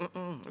 this is,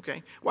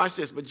 okay. Watch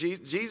this. But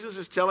Jesus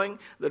is telling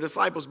the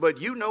disciples, but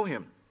you know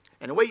him.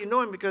 And the way you know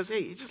him, because,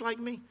 hey, he's just like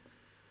me.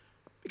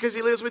 Because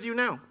he lives with you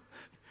now.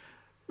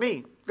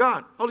 Me,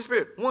 God, Holy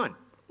Spirit, one.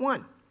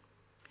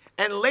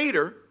 And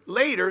later,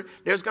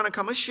 there's going to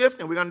come a shift,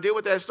 and we're going to deal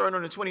with that starting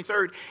on the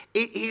 23rd.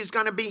 He's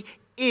going to be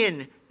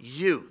in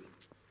you.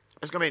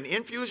 It's going to be an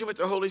infusion with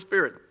the Holy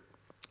Spirit.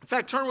 In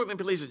fact, turn with me,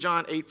 please, to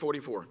John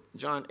 8:44.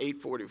 John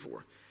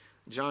 8:44.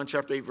 John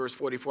chapter 8, verse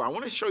 44. I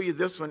want to show you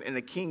this one in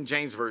the King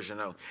James Version,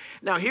 though.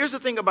 Now, here's the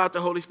thing about the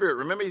Holy Spirit.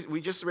 Remember,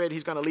 we just read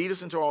he's going to lead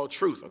us into all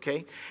truth,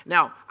 okay?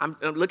 Now,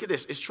 look at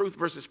this. It's truth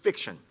versus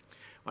fiction.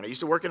 When I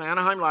used to work in the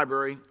Anaheim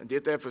Library, I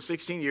did that for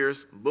 16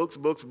 years. Books.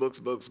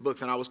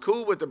 And I was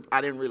cool with I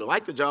didn't really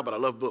like the job, but I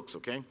love books,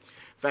 okay? In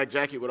fact,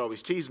 Jackie would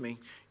always tease me.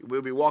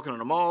 We'll be walking on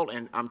the mall,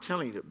 and I'm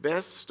telling you, the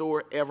best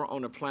store ever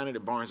on the planet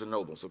is Barnes &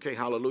 Nobles, okay?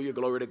 Hallelujah,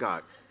 glory to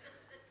God.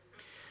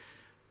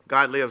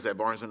 God lives at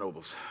Barnes &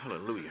 Nobles.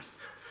 Hallelujah.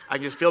 I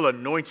can just feel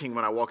anointing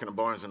when I walk into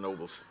Barnes &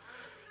 Nobles.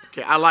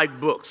 Okay, I like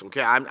books.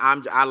 Okay,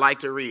 I like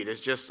to read. It's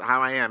just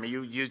how I am.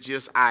 You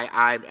just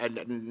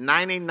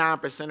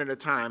 99% of the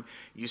time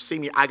you see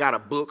me, I got a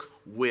book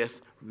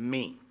with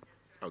me.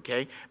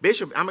 Okay,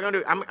 Bishop,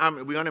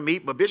 we're gonna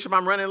meet, but Bishop,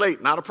 I'm running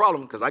late. Not a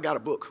problem, because I got a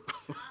book.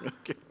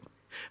 Okay,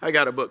 I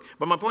got a book.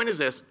 But my point is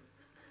this: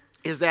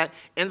 is that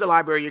in the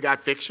library you got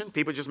fiction.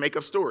 People just make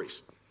up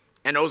stories.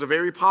 And those are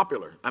very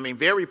popular. I mean,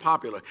 very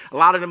popular. A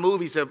lot of the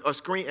movies have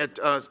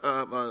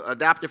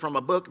adapted from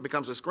a book,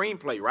 becomes a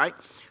screenplay, right?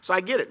 So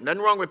I get it.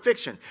 Nothing wrong with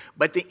fiction.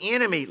 But the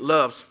enemy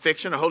loves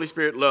fiction. The Holy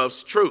Spirit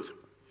loves truth.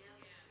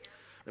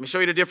 Let me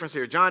show you the difference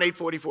here. John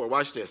 8:44.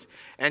 Watch this.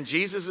 And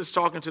Jesus is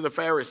talking to the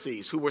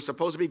Pharisees, who were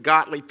supposed to be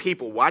godly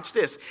people. Watch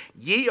this.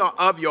 Ye are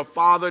of your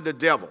father the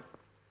devil.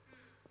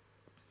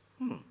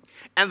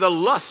 And the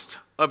lust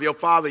of your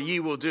father ye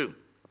will do.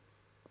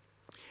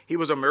 He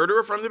was a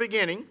murderer from the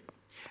beginning,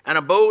 and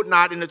abode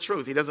not in the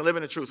truth. He doesn't live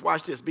in the truth.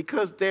 Watch this.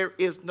 Because there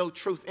is no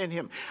truth in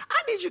him.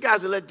 I need you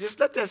guys to let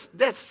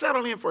that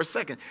settle in for a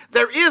second.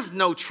 There is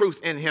no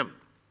truth in him.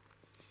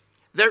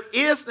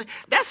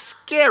 That's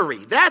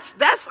scary.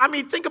 I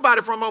mean, think about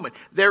it for a moment.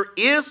 There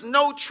is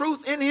no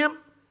truth in him.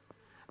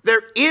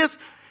 There is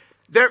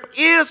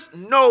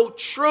no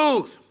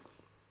truth.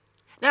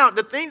 Now,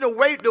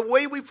 the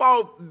way we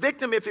fall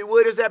victim, if you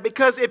would, is that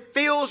because it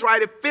feels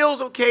right, it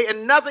feels okay,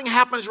 and nothing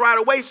happens right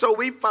away, so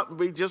we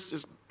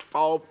just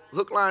fall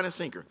hook, line, and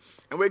sinker.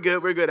 And we're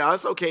good. Oh,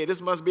 it's okay.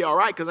 This must be all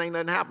right because ain't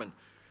nothing happened.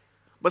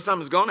 But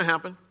something's going to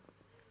happen,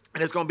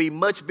 and it's going to be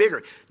much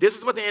bigger. This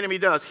is what the enemy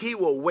does. He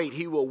will wait.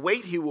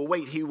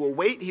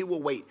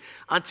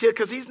 Until,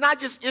 because he's not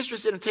just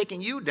interested in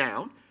taking you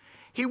down.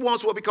 He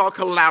wants what we call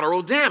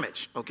collateral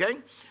damage, okay?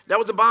 That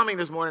was a bombing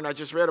this morning I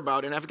just read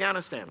about in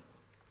Afghanistan.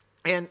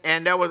 And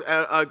there was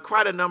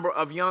quite a number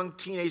of young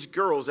teenage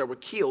girls that were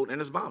killed in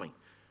this bombing.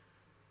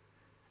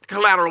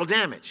 Collateral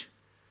damage.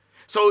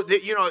 So,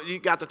 you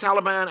got the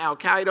Taliban,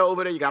 Al-Qaeda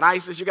over there. You got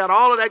ISIS. You got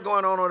all of that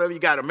going on over there. You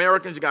got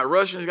Americans. You got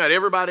Russians. You got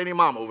everybody and their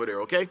mama over there,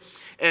 okay?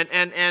 And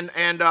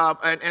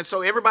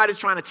so everybody's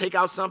trying to take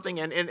out something,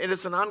 and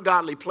it's an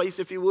ungodly place,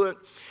 if you would.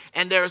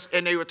 And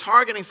they were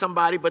targeting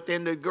somebody, but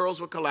then the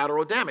girls were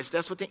collateral damage.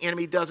 That's what the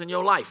enemy does in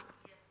your life.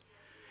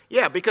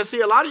 Yeah, because,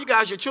 see, a lot of you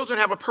guys, your children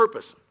have a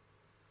purpose.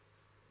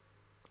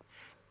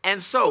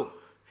 And so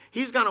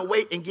he's going to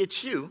wait and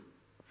get you,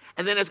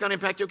 and then it's going to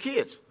impact your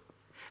kids.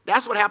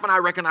 That's what happened, I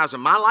recognize, in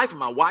my life, in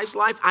my wife's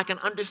life. I can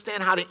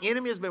understand how the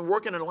enemy has been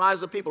working in the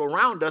lives of people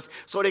around us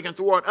so they can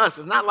thwart us.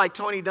 It's not like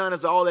Tony Dunn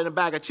is all in a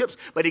bag of chips,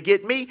 but he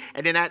get me,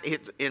 and then that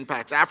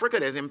impacts Africa,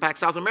 that impacts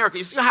South America.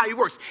 You see how he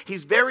works.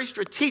 He's very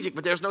strategic,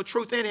 but there's no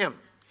truth in him.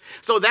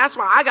 So that's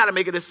why I got to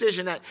make a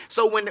decision that,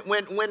 so when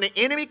the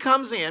enemy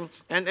comes in,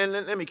 and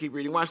let me keep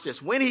reading, watch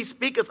this. When he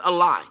speaketh a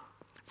lie,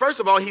 first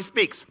of all, he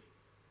speaks.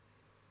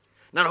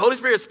 Now, the Holy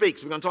Spirit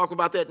speaks. We're going to talk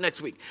about that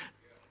next week.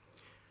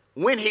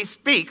 When he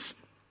speaks,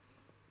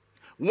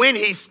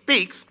 he's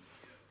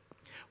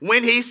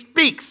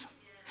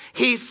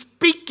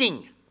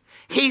speaking.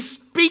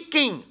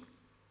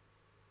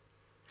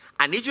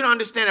 I need you to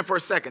understand it for a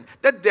second.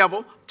 The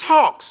devil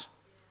talks.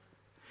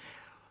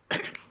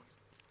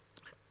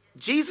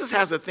 Jesus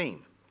has a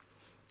theme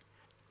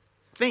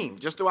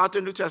just throughout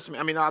the New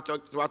Testament,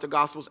 throughout the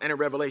Gospels and in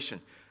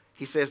Revelation.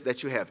 He says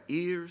that you have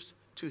ears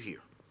to hear.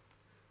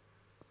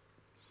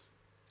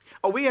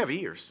 Oh, we have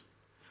ears,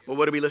 but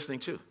what are we listening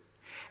to?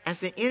 As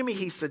the enemy,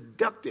 he's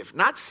seductive,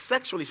 not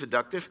sexually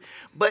seductive,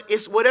 but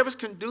it's whatever's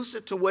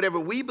conducive to whatever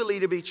we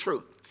believe to be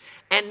true.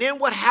 And then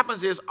what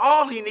happens is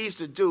all he needs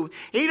to do,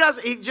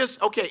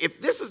 okay,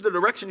 if this is the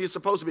direction you're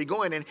supposed to be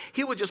going in,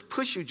 he will just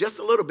push you just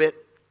a little bit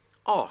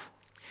off.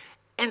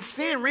 And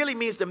sin really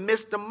means to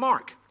miss the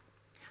mark.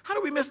 How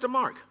do we miss the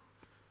mark?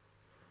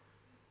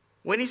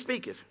 When he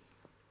speaketh.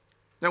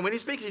 Now, when he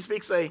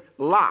speaks a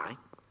lie.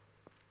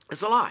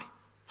 It's a lie.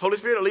 Holy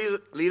Spirit will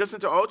lead us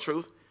into all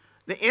truth.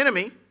 The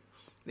enemy,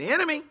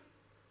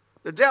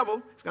 the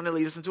devil, is going to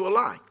lead us into a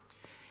lie.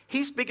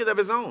 He speaketh of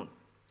his own.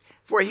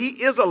 For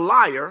he is a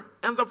liar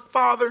and the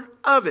father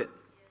of it.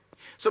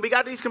 So we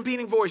got these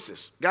competing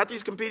voices.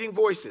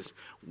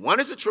 One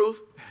is the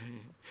truth.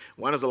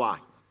 One is a lie.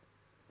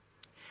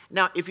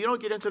 Now, if you don't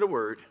get into the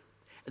word,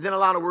 and then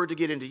allow the word to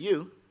get into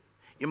you,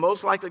 you're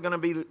most likely going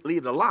to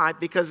believe the lie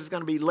because it's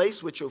going to be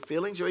laced with your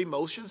feelings, your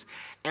emotions,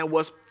 and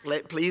what's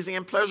pleasing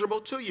and pleasurable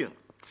to you.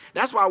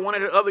 That's why I wanted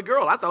the other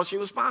girl. I thought she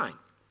was fine.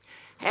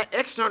 Had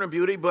external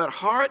beauty, but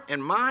heart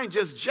and mind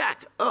just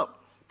jacked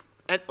up.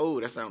 And, oh,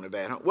 that sounded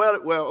bad, huh?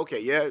 Well, okay,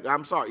 yeah,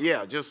 I'm sorry.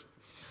 Yeah, just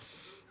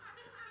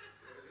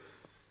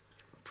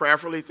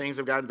prayerfully, things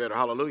have gotten better.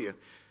 Hallelujah.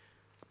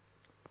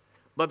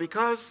 But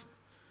because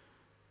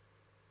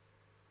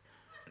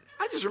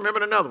I just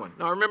remembered another one.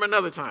 No, I remember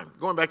another time.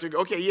 Going back to,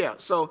 okay, yeah.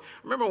 So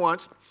remember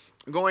once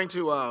going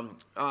to,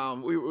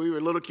 we were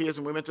little kids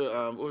and we went to,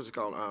 what was it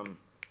called?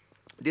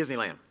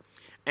 Disneyland.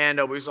 And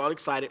we was all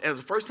excited. And it was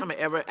the first time I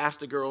ever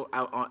asked a girl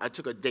out I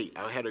took a date.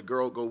 I had a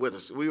girl go with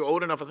us. We were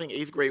old enough, I think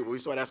 8th grade, where we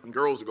started asking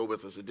girls to go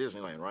with us to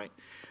Disneyland, right?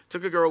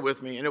 Took a girl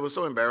with me, and it was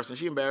so embarrassing.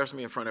 She embarrassed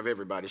me in front of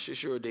everybody. She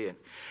sure did.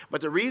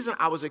 But the reason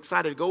I was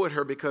excited to go with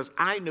her because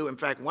I knew, in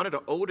fact, one of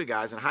the older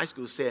guys in high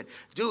school said,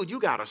 dude, you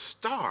got a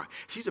star.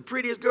 She's the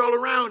prettiest girl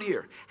around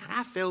here. And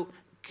I felt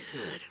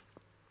good.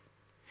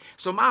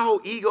 So my whole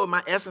ego,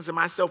 my essence, and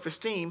my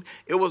self-esteem,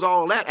 it was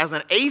all that. As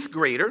an 8th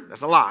grader,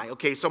 that's a lie,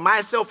 okay? So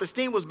my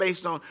self-esteem was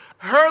based on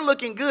her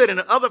looking good and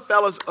the other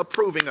fellas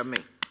approving of me.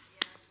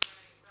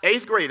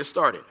 8th grade, it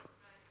started.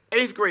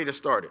 8th grade, it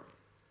started.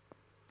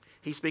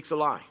 He speaks a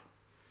lie.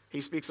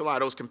 He speaks a lie.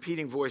 Those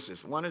competing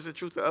voices. One is the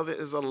truth, the other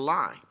is a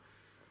lie.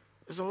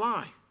 It's a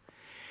lie.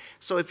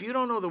 So if you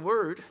don't know the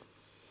word,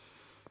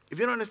 if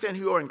you don't understand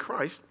who you are in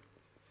Christ,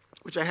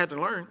 which I had to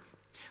learn,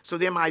 so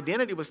then my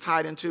identity was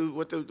tied into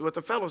what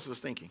the fellas was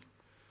thinking.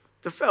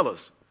 The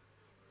fellas.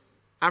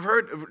 I've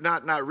heard,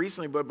 not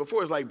recently, but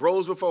before, it's like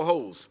bros before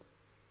hoes.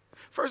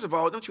 First of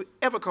all, don't you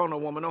ever call no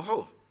woman no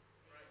hoe.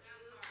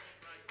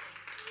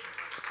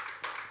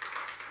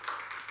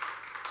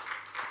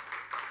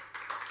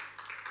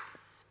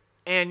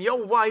 And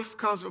your wife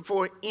comes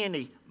before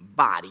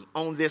anybody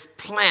on this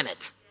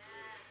planet.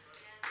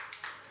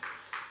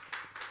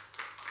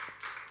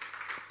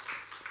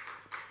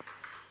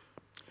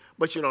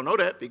 But you don't know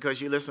that because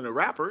you listen to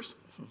rappers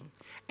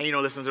and you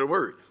don't listen to the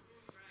word.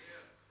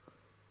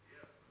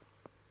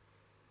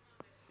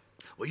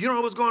 Well, you don't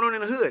know what's going on in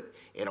the hood.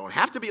 It don't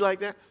have to be like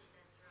that.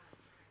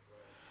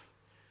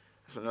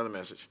 That's another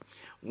message.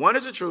 One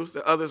is the truth,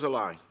 the other is a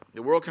lie.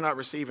 The world cannot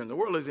receive him. The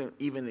world isn't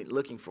even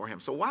looking for him.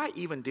 So why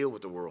even deal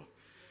with the world?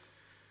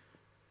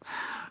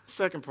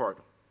 Second part.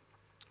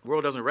 The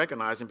world doesn't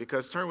recognize him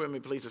because, turn with me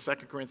please to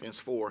 2 Corinthians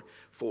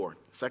 4:4.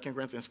 2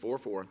 Corinthians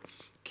 4:4.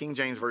 King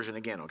James Version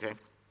again, okay?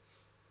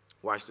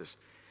 Watch this.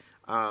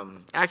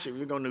 Actually,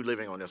 we're going New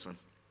Living on this one.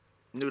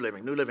 New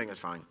Living. New Living is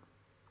fine.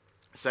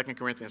 2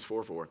 Corinthians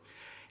 4:4.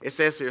 It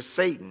says here,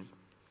 Satan,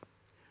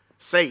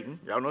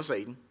 y'all know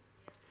Satan,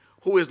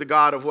 who is the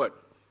God of what?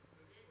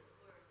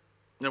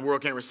 And the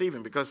world can't receive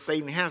him because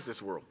Satan has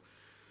this world.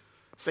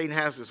 Satan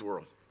has this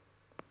world.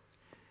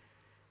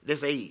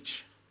 This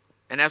age.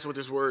 And that's what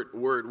this word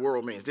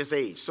world means, this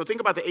age. So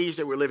think about the age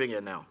that we're living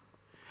in now.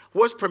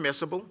 What's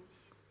permissible?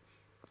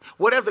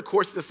 Whatever the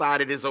courts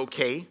decided is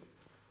okay.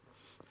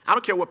 I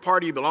don't care what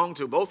party you belong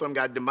to. Both of them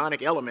got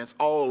demonic elements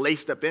all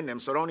laced up in them,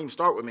 so don't even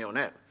start with me on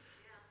that.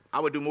 I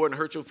would do more than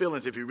hurt your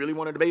feelings if you really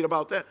want to debate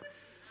about that.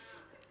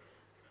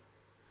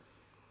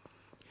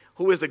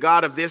 Who is the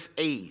God of this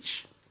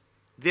age?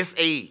 This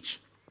age.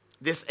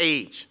 This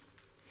age.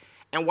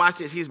 And watch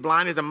this. He's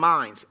blinded the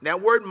minds.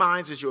 That word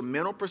minds is your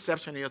mental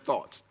perception of your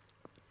thoughts.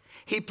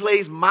 He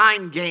plays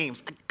mind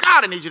games.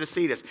 God, I need you to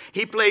see this.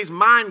 He plays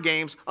mind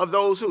games of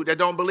those that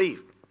don't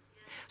believe.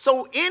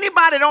 So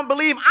anybody that don't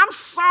believe, I'm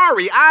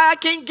sorry, I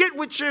can't get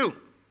with you.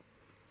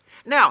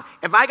 Now,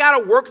 if I got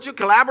to work with you,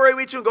 collaborate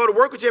with you, and go to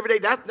work with you every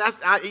day,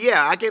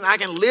 I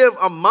can live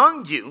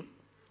among you.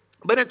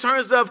 But in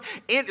terms of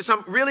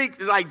some really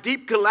like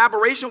deep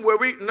collaboration where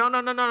no.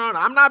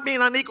 I'm not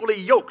being unequally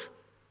yoked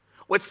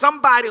with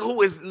somebody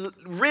who is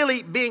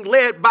really being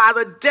led by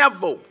the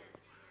devil.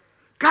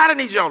 God, I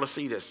need y'all to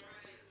see this.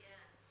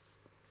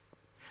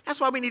 That's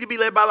why we need to be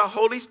led by the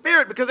Holy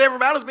Spirit, because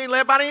everybody is being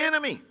led by the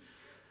enemy.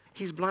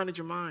 He's blinded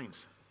your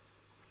minds.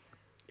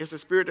 It's the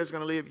Spirit that's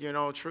going to lead you in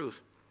all truth.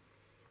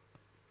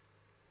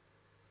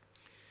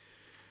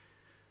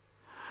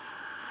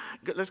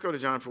 Let's go to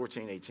John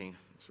 14:18.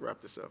 Let's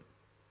wrap this up.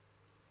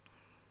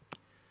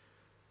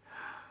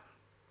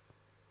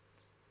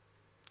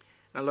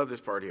 I love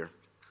this part here.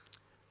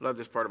 Love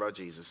this part about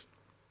Jesus.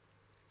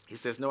 He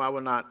says, no, I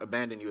will not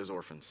abandon you as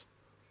orphans.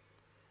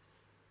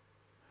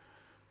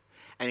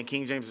 And in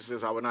King James it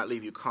says, I will not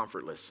leave you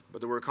comfortless. But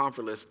the word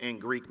comfortless in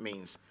Greek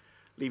means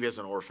leave you as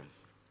an orphan.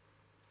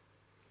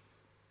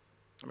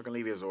 I'm not going to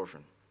leave you as an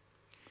orphan.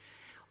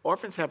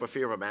 Orphans have a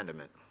fear of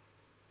abandonment.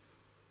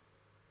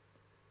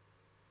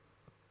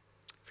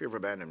 Fear of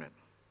abandonment.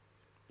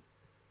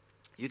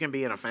 You can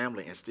be in a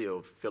family and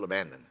still feel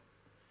abandoned.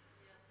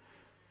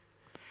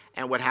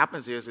 And what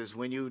happens is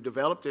when you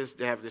develop this,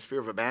 to have this fear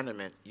of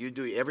abandonment, you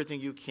do everything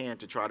you can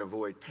to try to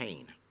avoid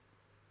pain.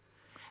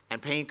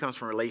 And pain comes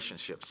from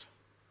relationships.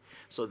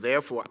 So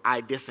therefore,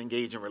 I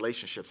disengage in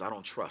relationships I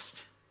don't trust.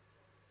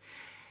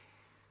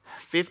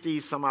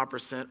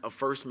 50-some-odd% of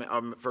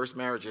first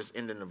marriages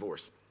end in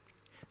divorce.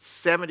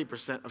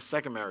 70% of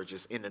second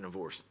marriages end in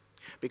divorce.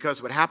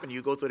 Because what happened,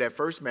 you go through that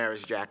first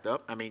marriage jacked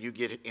up. I mean, you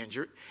get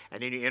injured,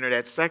 and then you enter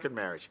that second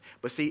marriage.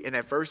 But see, in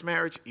that first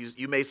marriage,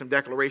 you made some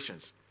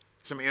declarations,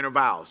 some inner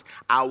vows.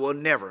 I will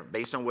never,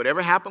 based on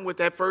whatever happened with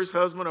that first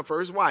husband or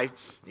first wife,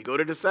 you go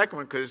to the second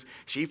one because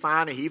she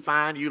fine and he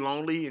fine, you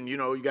lonely, and you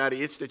know, you got an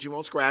itch that you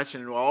won't scratch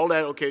and all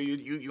that. Okay,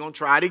 you're going to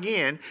try it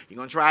again. You're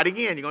going to try it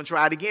again. You're going to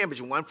try it again, but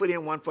you're 1 foot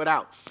in, 1 foot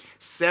out.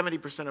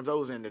 70% of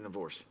those end in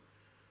divorce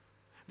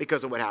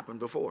because of what happened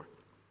before.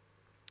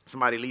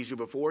 Somebody leaves you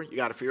before, you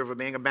got a fear of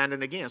being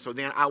abandoned again. So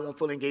then I won't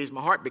fully engage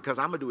my heart because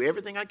I'm going to do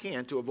everything I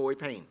can to avoid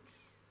pain.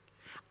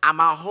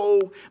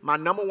 My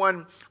number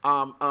one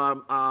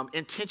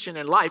intention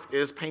in life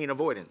is pain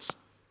avoidance.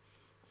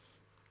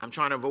 I'm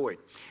trying to avoid.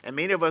 And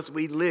many of us,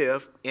 we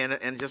live in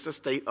just a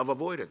state of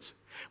avoidance.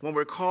 When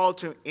we're called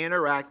to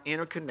interact,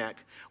 interconnect,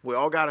 we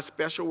all got a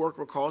special work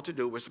we're called to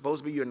do. We're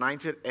supposed to be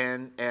united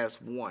and as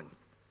one.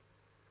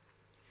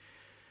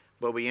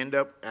 But we end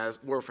up as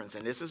orphans.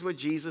 And this is what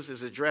Jesus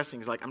is addressing.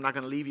 He's like, I'm not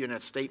going to leave you in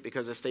that state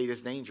because the state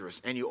is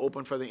dangerous. And you're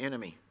open for the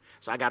enemy.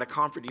 So I got to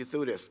comfort you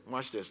through this.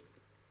 Watch this.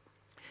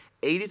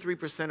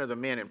 83% of the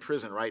men in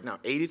prison right now,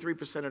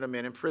 83% of the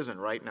men in prison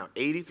right now,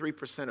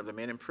 83% of the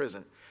men in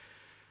prison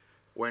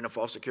were in the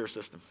foster care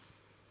system.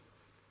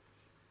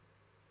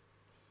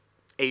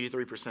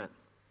 83%.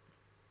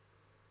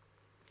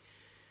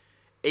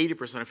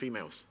 80% of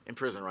females in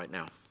prison right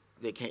now.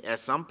 They can't, at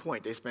some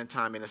point, they spend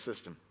time in the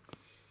system.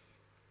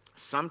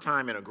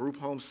 Sometime in a group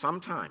home,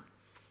 sometime.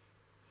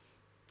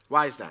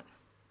 Why is that?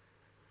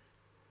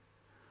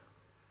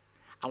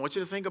 I want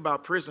you to think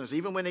about prisoners,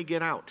 even when they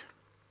get out,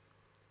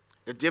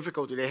 the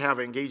difficulty they have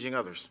engaging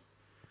others,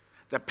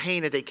 the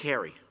pain that they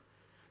carry,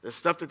 the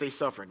stuff that they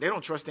suffer. They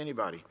don't trust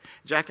anybody.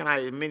 Jack and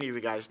I, many of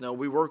you guys know,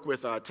 we work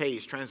with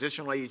TAYS,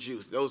 transitional age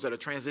youth, those that are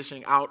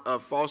transitioning out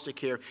of foster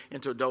care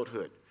into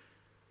adulthood.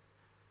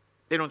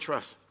 They don't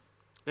trust.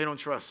 They don't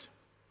trust.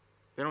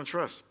 They don't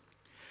trust.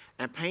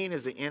 And pain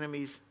is the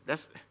enemy's,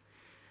 that's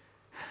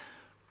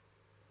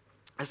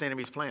the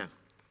enemy's plan.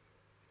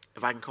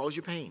 If I can cause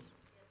you pain,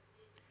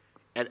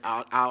 and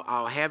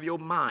I'll have your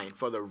mind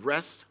for the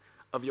rest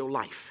of your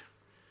life,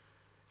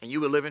 and you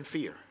will live in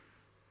fear.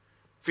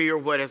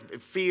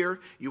 Fear,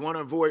 you want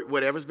to avoid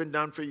whatever's been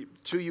done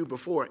to you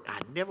before.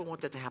 I never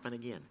want that to happen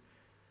again.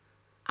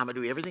 I'm going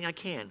to do everything I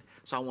can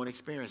so I won't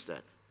experience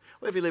that.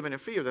 Well, if you're living in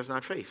fear, that's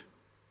not faith.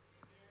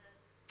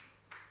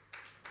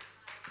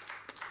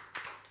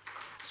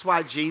 That's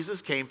why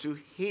Jesus came to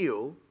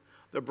heal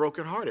the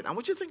brokenhearted. I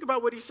want you to think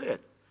about what he said.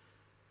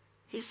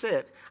 He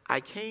said, I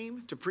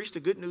came to preach the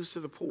good news to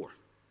the poor.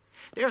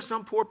 There are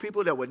some poor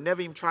people that would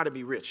never even try to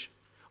be rich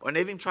or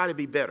never even try to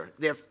be better.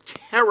 They're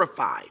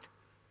terrified.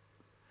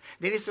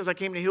 Then he says, I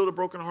came to heal the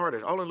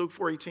brokenhearted. All in Luke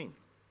 4:18.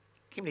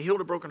 Came to heal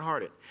the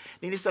brokenhearted.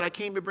 Then he said, I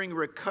came to bring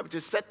recovery,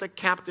 to set the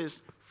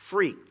captives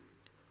free.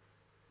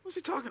 What's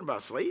he talking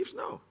about? Slaves?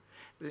 No.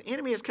 The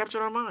enemy has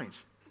captured our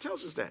minds. He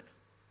tells us that.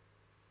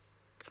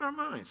 Got our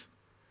minds.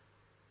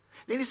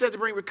 Then he said to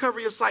bring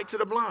recovery of sight to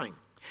the blind.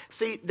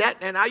 See, that,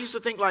 and I used to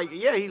think like,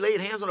 yeah, he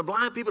laid hands on the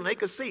blind people and they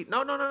could see.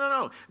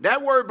 No.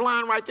 That word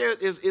blind right there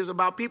is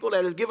about people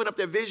that has given up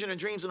their vision and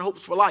dreams and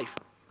hopes for life.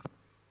 You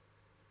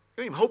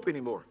don't even hope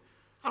anymore.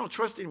 I don't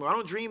trust anymore. I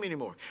don't dream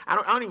anymore. I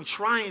don't even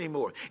try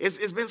anymore.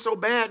 It's been so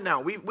bad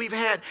now. We've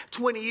had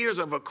 20 years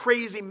of a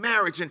crazy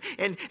marriage and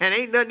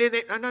ain't nothing in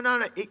it.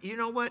 No. You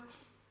know what?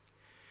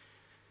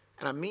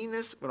 And I mean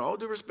this with all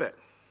due respect.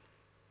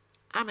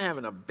 I'm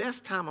having the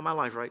best time of my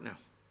life right now.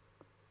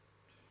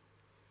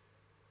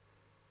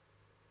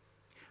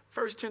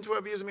 First 10,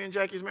 12 years of me and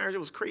Jackie's marriage, it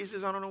was crazy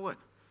as I don't know what.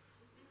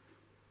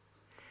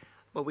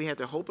 But we had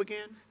to hope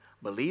again,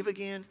 believe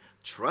again,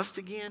 trust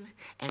again,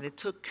 and it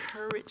took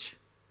courage.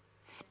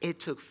 It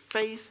took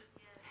faith.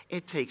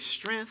 It takes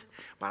strength.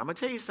 But I'm going to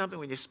tell you something.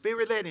 When you're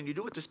spirit-led and you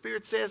do what the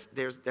Spirit says,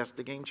 that's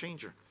the game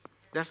changer.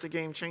 That's the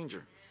game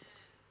changer.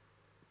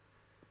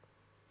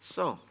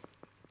 So,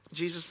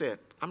 Jesus said,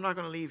 I'm not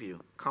going to leave you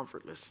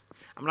comfortless.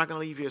 I'm not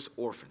going to leave you as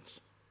orphans.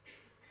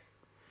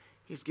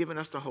 He's given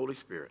us the Holy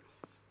Spirit.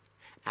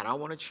 And I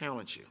want to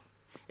challenge you,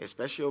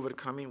 especially over the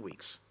coming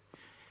weeks.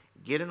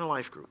 Get in a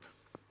life group.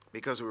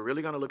 Because we're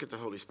really going to look at the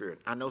Holy Spirit.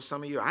 I know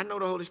some of you, I know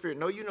the Holy Spirit.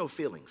 No, you know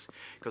feelings.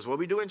 Because what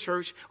we do in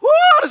church, whoo,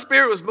 the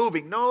Spirit was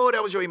moving. No,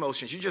 that was your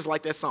emotions. You just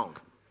like that song.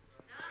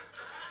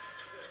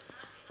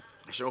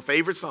 It's your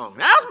favorite song.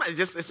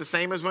 It's the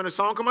same as when a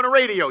song come on the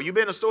radio. You've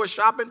been in a store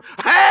shopping.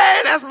 Hey,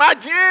 that's my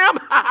jam.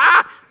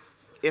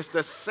 It's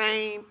the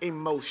same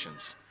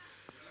emotions.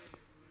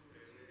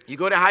 You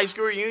go to high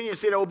school reunion, you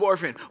see the old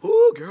boyfriend.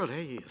 Ooh, girl, there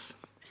he is.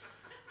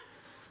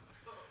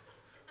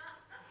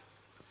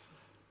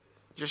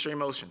 Just your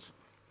emotions.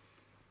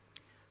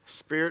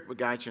 Spirit will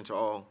guide you into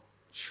all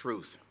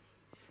truth.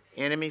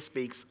 Enemy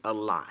speaks a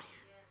lie.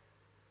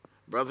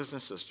 Brothers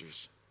and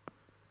sisters,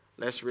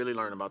 let's really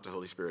learn about the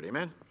Holy Spirit.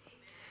 Amen?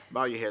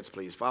 Bow your heads,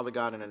 please. Father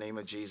God, in the name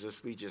of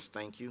Jesus, we just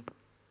thank you.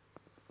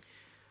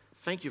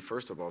 Thank you,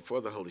 first of all,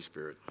 for the Holy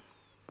Spirit.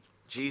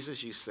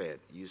 Jesus, you said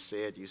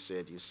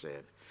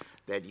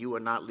that you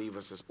would not leave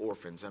us as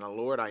orphans. And,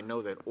 Lord, I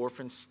know that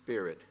orphan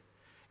spirit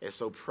is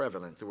so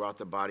prevalent throughout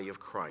the body of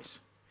Christ.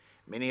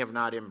 Many have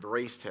not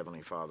embraced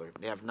Heavenly Father.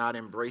 They have not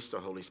embraced the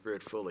Holy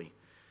Spirit fully.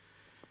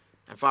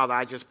 And, Father,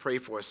 I just pray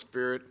for a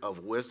spirit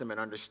of wisdom and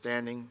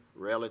understanding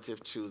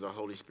relative to the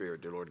Holy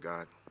Spirit, dear Lord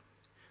God,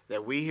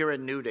 that we here at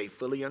New Day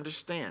fully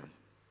understand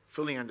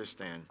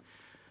the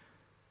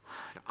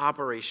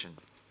operation,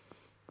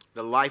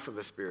 the life of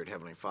the Spirit,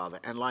 Heavenly Father,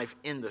 and life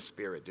in the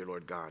Spirit, dear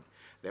Lord God,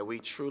 that we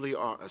truly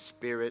are a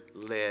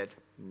Spirit-led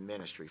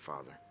ministry,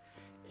 Father,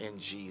 in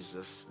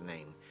Jesus'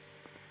 name.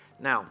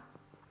 Now,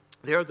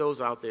 there are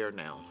those out there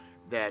now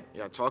that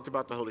talked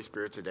about the Holy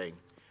Spirit today,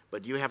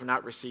 but you have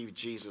not received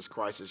Jesus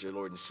Christ as your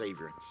Lord and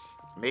Savior.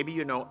 Maybe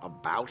you know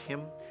about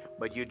him,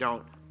 but you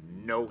don't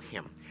know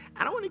him.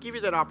 And I want to give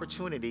you that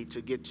opportunity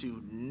to get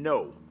to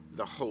know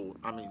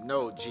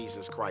know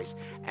Jesus Christ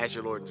as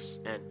your Lord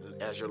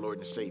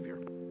and Savior.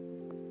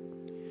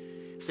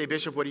 Say,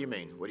 Bishop, what do you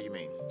mean? What do you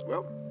mean?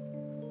 Well,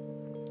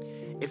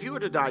 if you were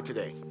to die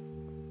today,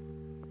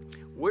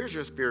 where's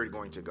your spirit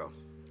going to go?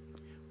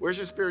 Where's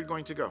your spirit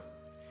going to go?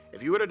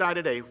 If you were to die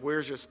today,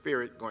 where's your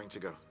spirit going to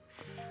go?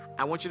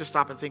 I want you to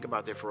stop and think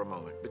about that for a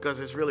moment, because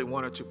it's really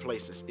one or two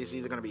places. It's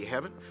either going to be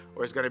heaven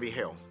or it's going to be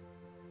hell.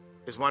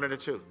 It's one of the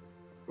two.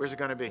 Where's it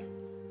going to be?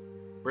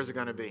 Where's it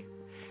going to be?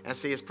 And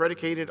see, it's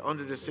predicated on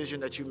the decision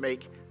that you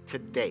make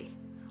today.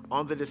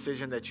 On the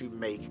decision that you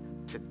make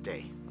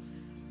today.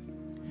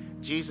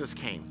 Jesus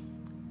came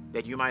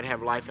that you might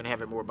have life and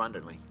have it more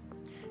abundantly.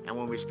 And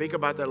when we speak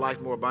about that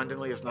life more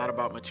abundantly, it's not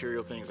about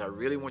material things. I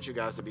really want you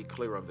guys to be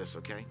clear on this,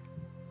 okay?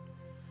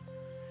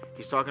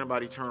 He's talking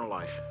about eternal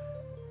life.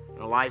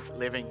 A life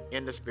living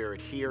in the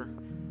Spirit here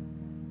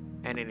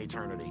and in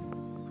eternity.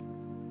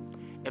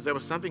 If there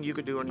was something you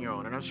could do on your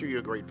own, and I'm sure you're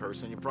a great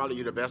person,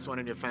 you're the best one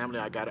in your family,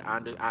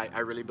 I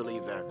really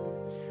believe that.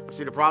 But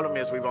see, the problem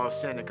is we've all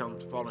sinned and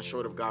fallen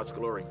short of God's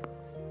glory.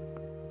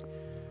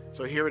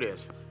 So here it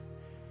is.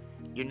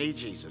 You need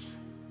Jesus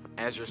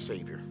as your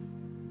Savior.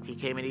 He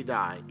came and he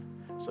died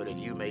so that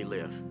you may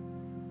live.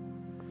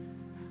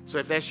 So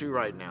if that's you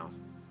right now,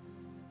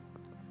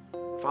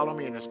 follow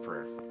me in this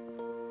prayer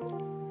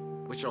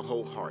with your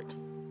whole heart.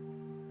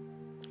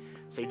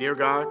 Say, Dear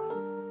God,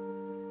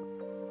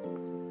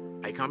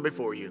 I come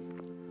before you,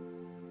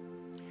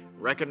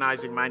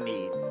 recognizing my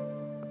need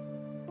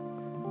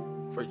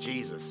for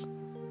Jesus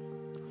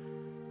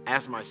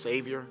as my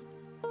Savior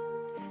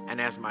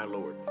and as my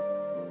Lord.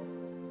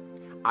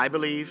 I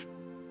believe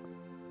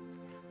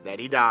that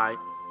he died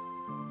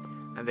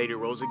and that he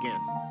rose again.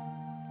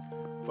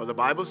 For the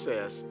Bible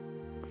says,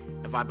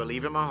 if I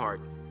believe in my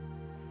heart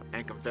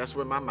and confess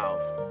with my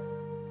mouth,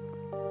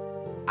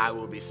 I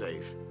will be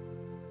saved.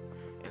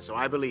 And so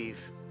I believe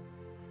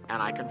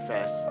and I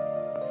confess.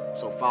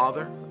 So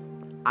Father,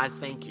 I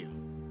thank you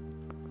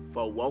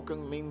for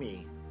welcoming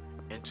me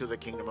into the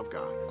kingdom of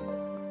God.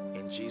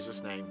 In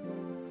Jesus' name,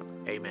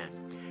 amen.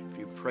 If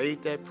you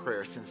prayed that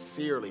prayer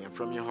sincerely and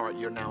from your heart,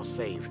 you're now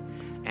saved.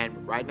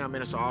 And right now,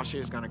 Minister Asha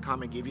is going to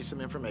come and give you some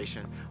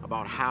information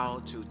about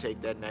how to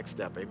take that next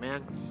step.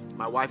 Amen.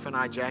 My wife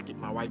Jackie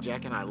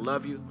and I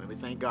love you, and we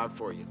thank God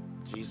for you.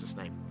 In Jesus'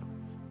 name.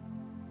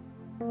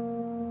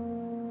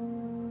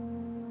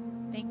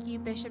 Thank you,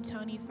 Bishop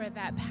Tony, for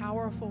that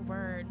powerful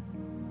word.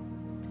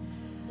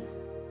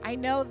 I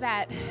know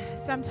that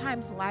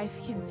sometimes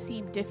life can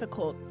seem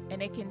difficult,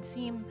 and it can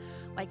seem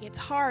like it's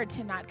hard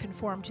to not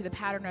conform to the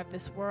pattern of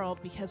this world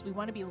because we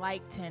want to be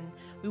liked and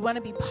we want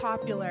to be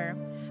popular.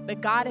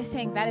 But God is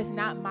saying that is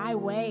not my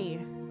way,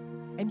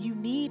 and you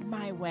need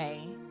my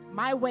way.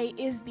 My way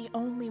is the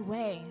only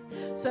way.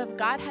 So if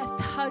God has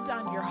tugged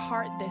on your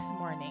heart this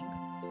morning,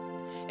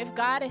 if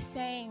God is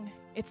saying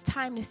it's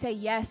time to say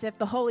yes, if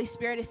the Holy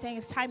Spirit is saying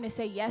it's time to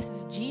say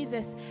yes, if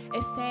Jesus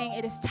is saying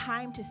it is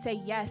time to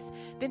say yes,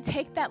 then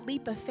take that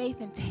leap of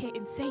faith and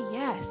say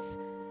yes.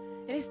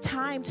 It is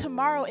time.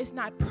 Tomorrow is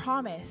not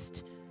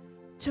promised.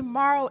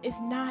 Tomorrow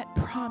is not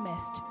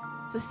promised.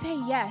 So say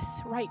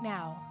yes right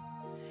now.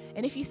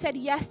 And if you said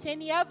yes to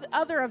any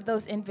other of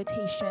those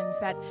invitations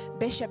that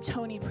Bishop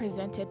Tony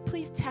presented,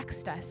 please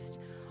text us.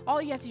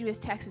 All you have to do is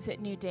text us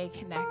at New Day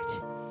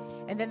Connect.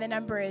 And then the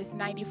number is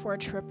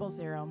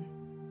 94000.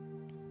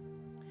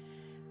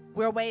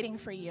 We're waiting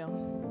for you.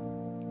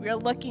 We're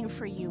looking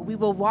for you. We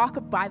will walk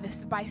by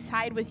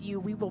side with you.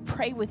 We will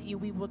pray with you.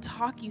 We will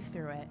talk you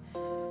through it.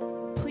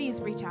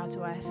 Please reach out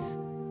to us.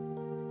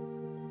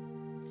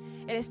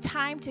 It is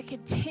time to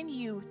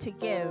continue to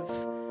give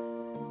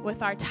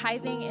with our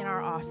tithing and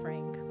our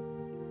offering.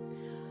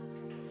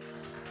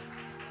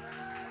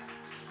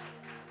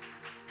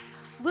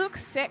 Luke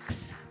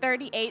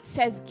 6:38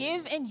 says,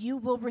 "Give and you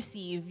will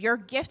receive. Your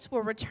gifts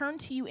will return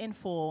to you in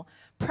full,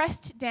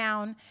 pressed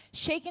down,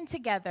 shaken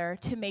together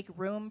to make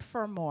room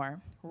for more,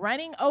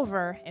 running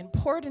over and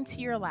poured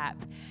into your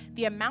lap.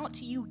 The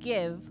amount you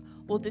give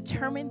will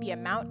determine the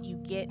amount you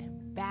get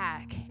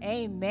back."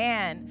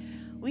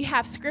 Amen. We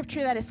have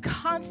scripture that is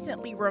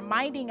constantly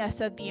reminding us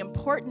of the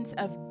importance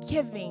of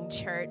giving,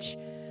 church.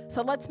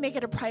 So let's make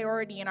it a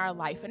priority in our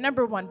life, a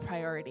number one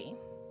priority.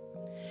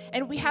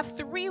 And we have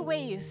 3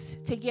 ways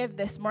to give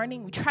this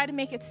morning. We try to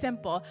make it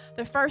simple.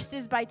 The first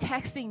is by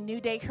texting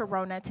New Day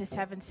Corona to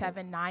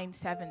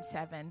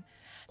 77977.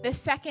 The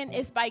second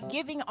is by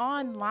giving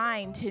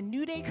online to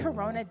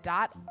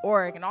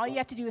newdaycorona.org. And all you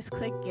have to do is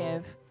click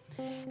give.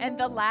 And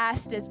the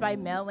last is by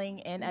mailing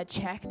in a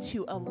check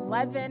to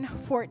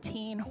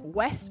 1114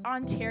 West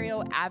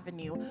Ontario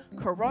Avenue,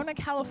 Corona,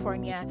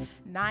 California,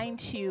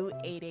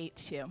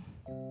 92882.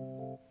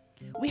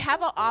 We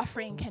have an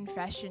offering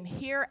confession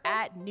here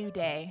at New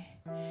Day.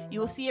 You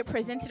will see it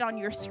presented on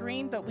your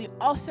screen, but we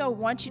also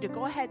want you to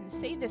go ahead and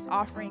say this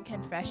offering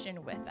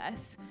confession with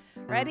us.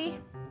 Ready?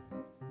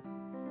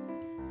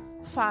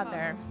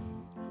 Father,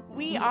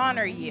 we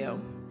honor you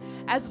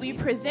as we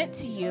present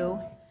to you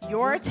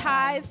your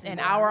tithes and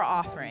our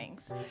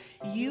offerings.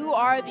 You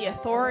are the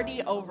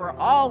authority over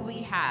all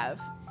we have.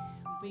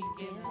 We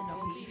give in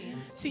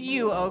obedience to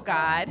you, O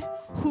God,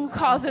 who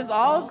causes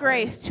all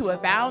grace to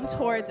abound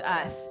towards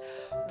us.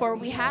 For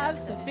we have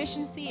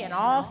sufficiency in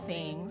all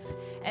things,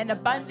 and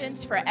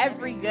abundance for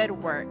every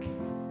good work.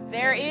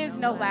 There is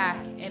no lack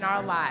in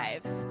our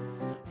lives.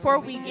 For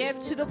we give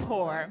to the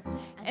poor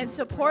and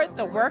support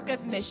the work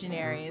of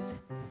missionaries.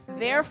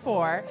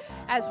 Therefore,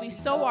 as we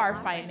sow our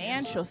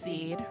financial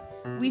seed,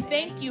 we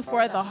thank you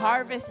for the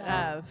harvest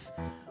of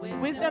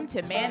wisdom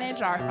to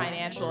manage our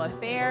financial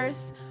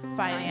affairs,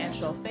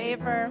 financial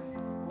favor,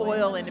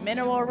 oil and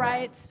mineral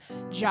rights,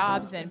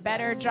 jobs and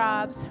better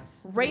jobs,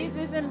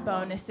 raises and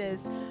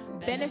bonuses,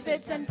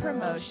 benefits and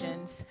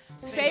promotions,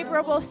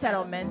 favorable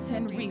settlements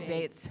and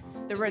rebates,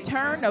 the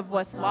return of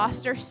what's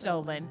lost or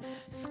stolen,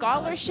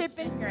 scholarship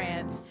and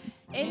grants,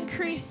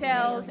 increased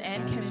sales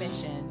and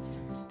commissions,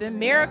 the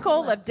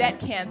miracle of debt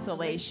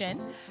cancellation,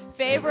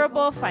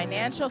 favorable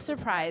financial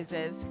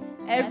surprises,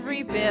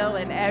 every bill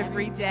and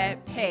every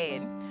debt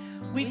paid.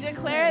 We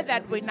declare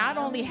that we not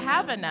only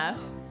have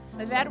enough,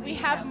 but that we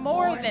have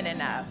more than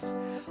enough.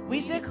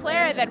 We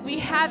declare that we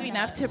have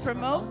enough to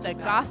promote the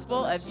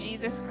gospel of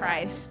Jesus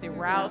Christ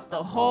throughout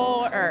the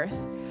whole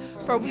earth.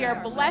 For we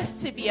are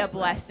blessed to be a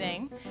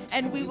blessing,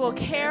 and we will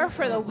care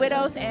for the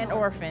widows and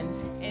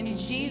orphans. In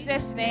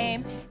Jesus'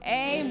 name,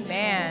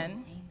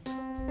 amen.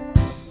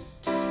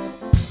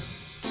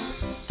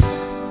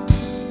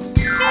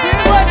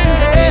 Give what you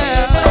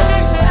have,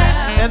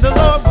 and the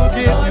Lord will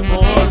give you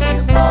more.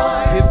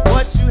 Give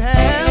what you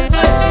have.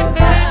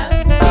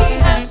 He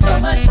has so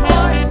much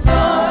more in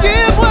store.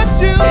 Give what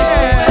you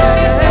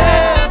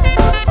have.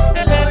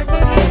 The Lord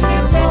will give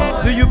you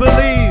more. Do you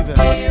believe?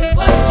 Give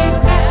what you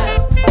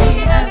have. He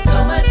has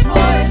so much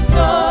more in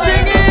store.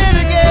 Sing it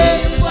again.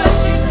 Give what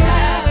you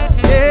have.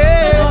 The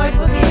Yeah. Lord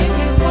will give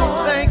you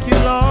more. Thank you,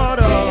 Lord.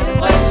 Give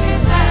what you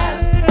have.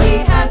 He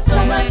has so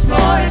much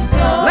more in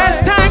store. Last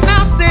time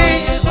now sing.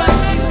 Give what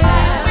you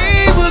have. We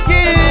will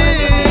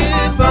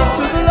give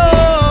unto the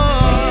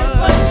Lord.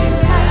 What you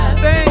have.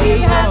 Thank He you,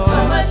 has so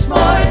Lord. much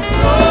more in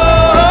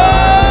store. Oh,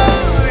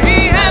 He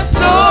has so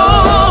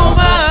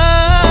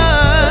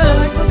much.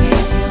 Lord will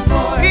give you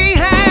more. He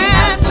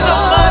has so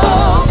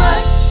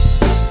much.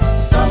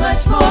 So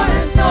much more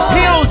in store.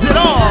 He owns it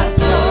all.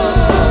 So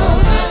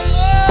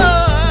much. The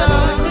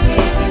Lord will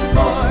give you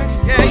more.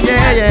 Yeah,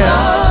 yeah, yeah.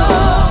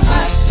 So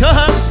much.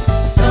 Uh-huh.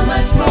 So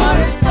much more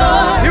in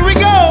store. Here we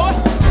go.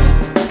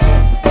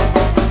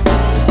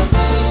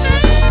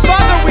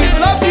 Father, we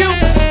love you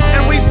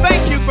and we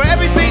thank you for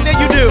everything that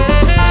you do.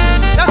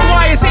 That's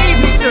why it's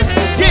easy to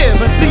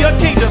give into your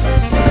kingdom.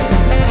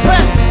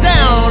 Press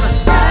down,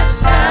 Press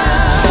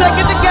down. shake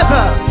it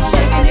together.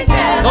 Shaking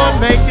together. Lord,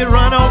 make it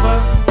run over.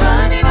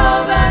 Running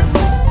over.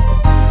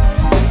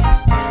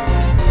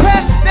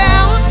 Press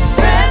down,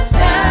 Press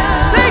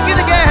down. shake it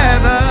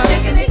together.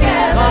 Shaking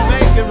together. Lord,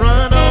 make it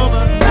run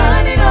over.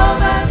 Running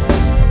over.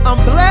 I'm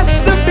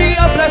blessed to be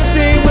a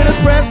blessing when it's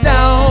pressed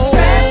down.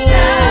 Press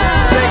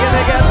down. Shake it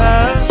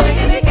together.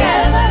 Shaking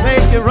together.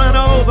 Make it run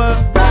over.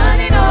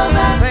 Running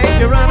over.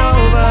 Make it run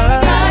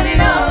over.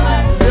 Running over.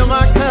 Fill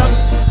my cup,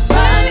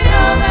 Running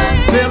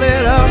over. fill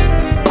it up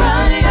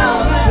Running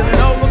over. till it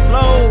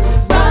overflows.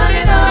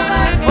 Running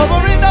over.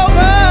 Over and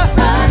over.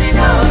 Running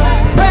over.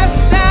 Press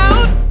down.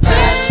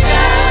 Press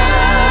down.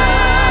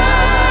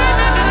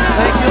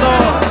 Thank you,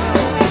 Lord.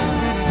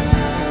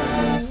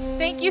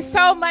 Thank you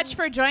so much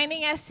for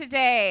joining us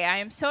today. I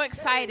am so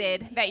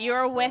excited that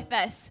you're with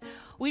us.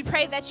 We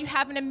pray that you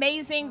have an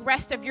amazing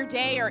rest of your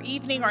day or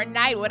evening or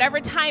night, whatever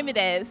time it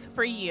is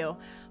for you.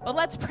 But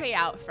let's pray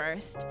out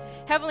first.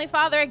 Heavenly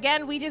Father,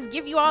 again, we just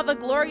give you all the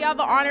glory, all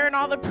the honor, and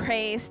all the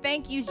praise.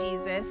 Thank you,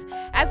 Jesus.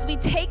 As we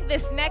take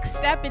this next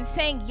step in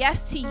saying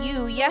yes to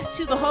you, yes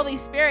to the Holy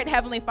Spirit,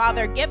 Heavenly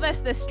Father, give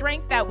us the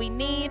strength that we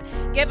need.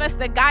 Give us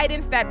the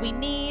guidance that we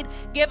need.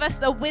 Give us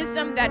the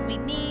wisdom that we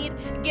need.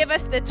 Give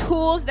us the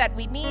tools that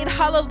we need.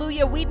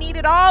 Hallelujah. We need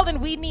it all,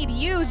 and we need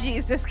you,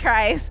 Jesus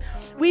Christ.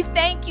 We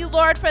thank you,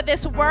 Lord, for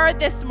this word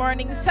this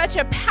morning, such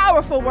a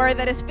powerful word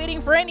that is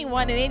fitting for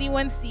anyone in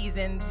anyone's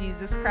season,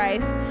 Jesus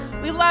Christ.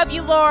 We love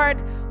you, Lord.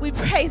 We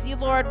praise you,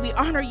 Lord. We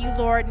honor you,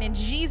 Lord. And in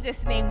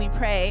Jesus' name we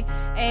pray.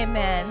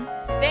 Amen.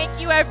 Thank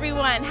you,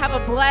 everyone. Have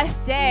a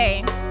blessed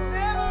day.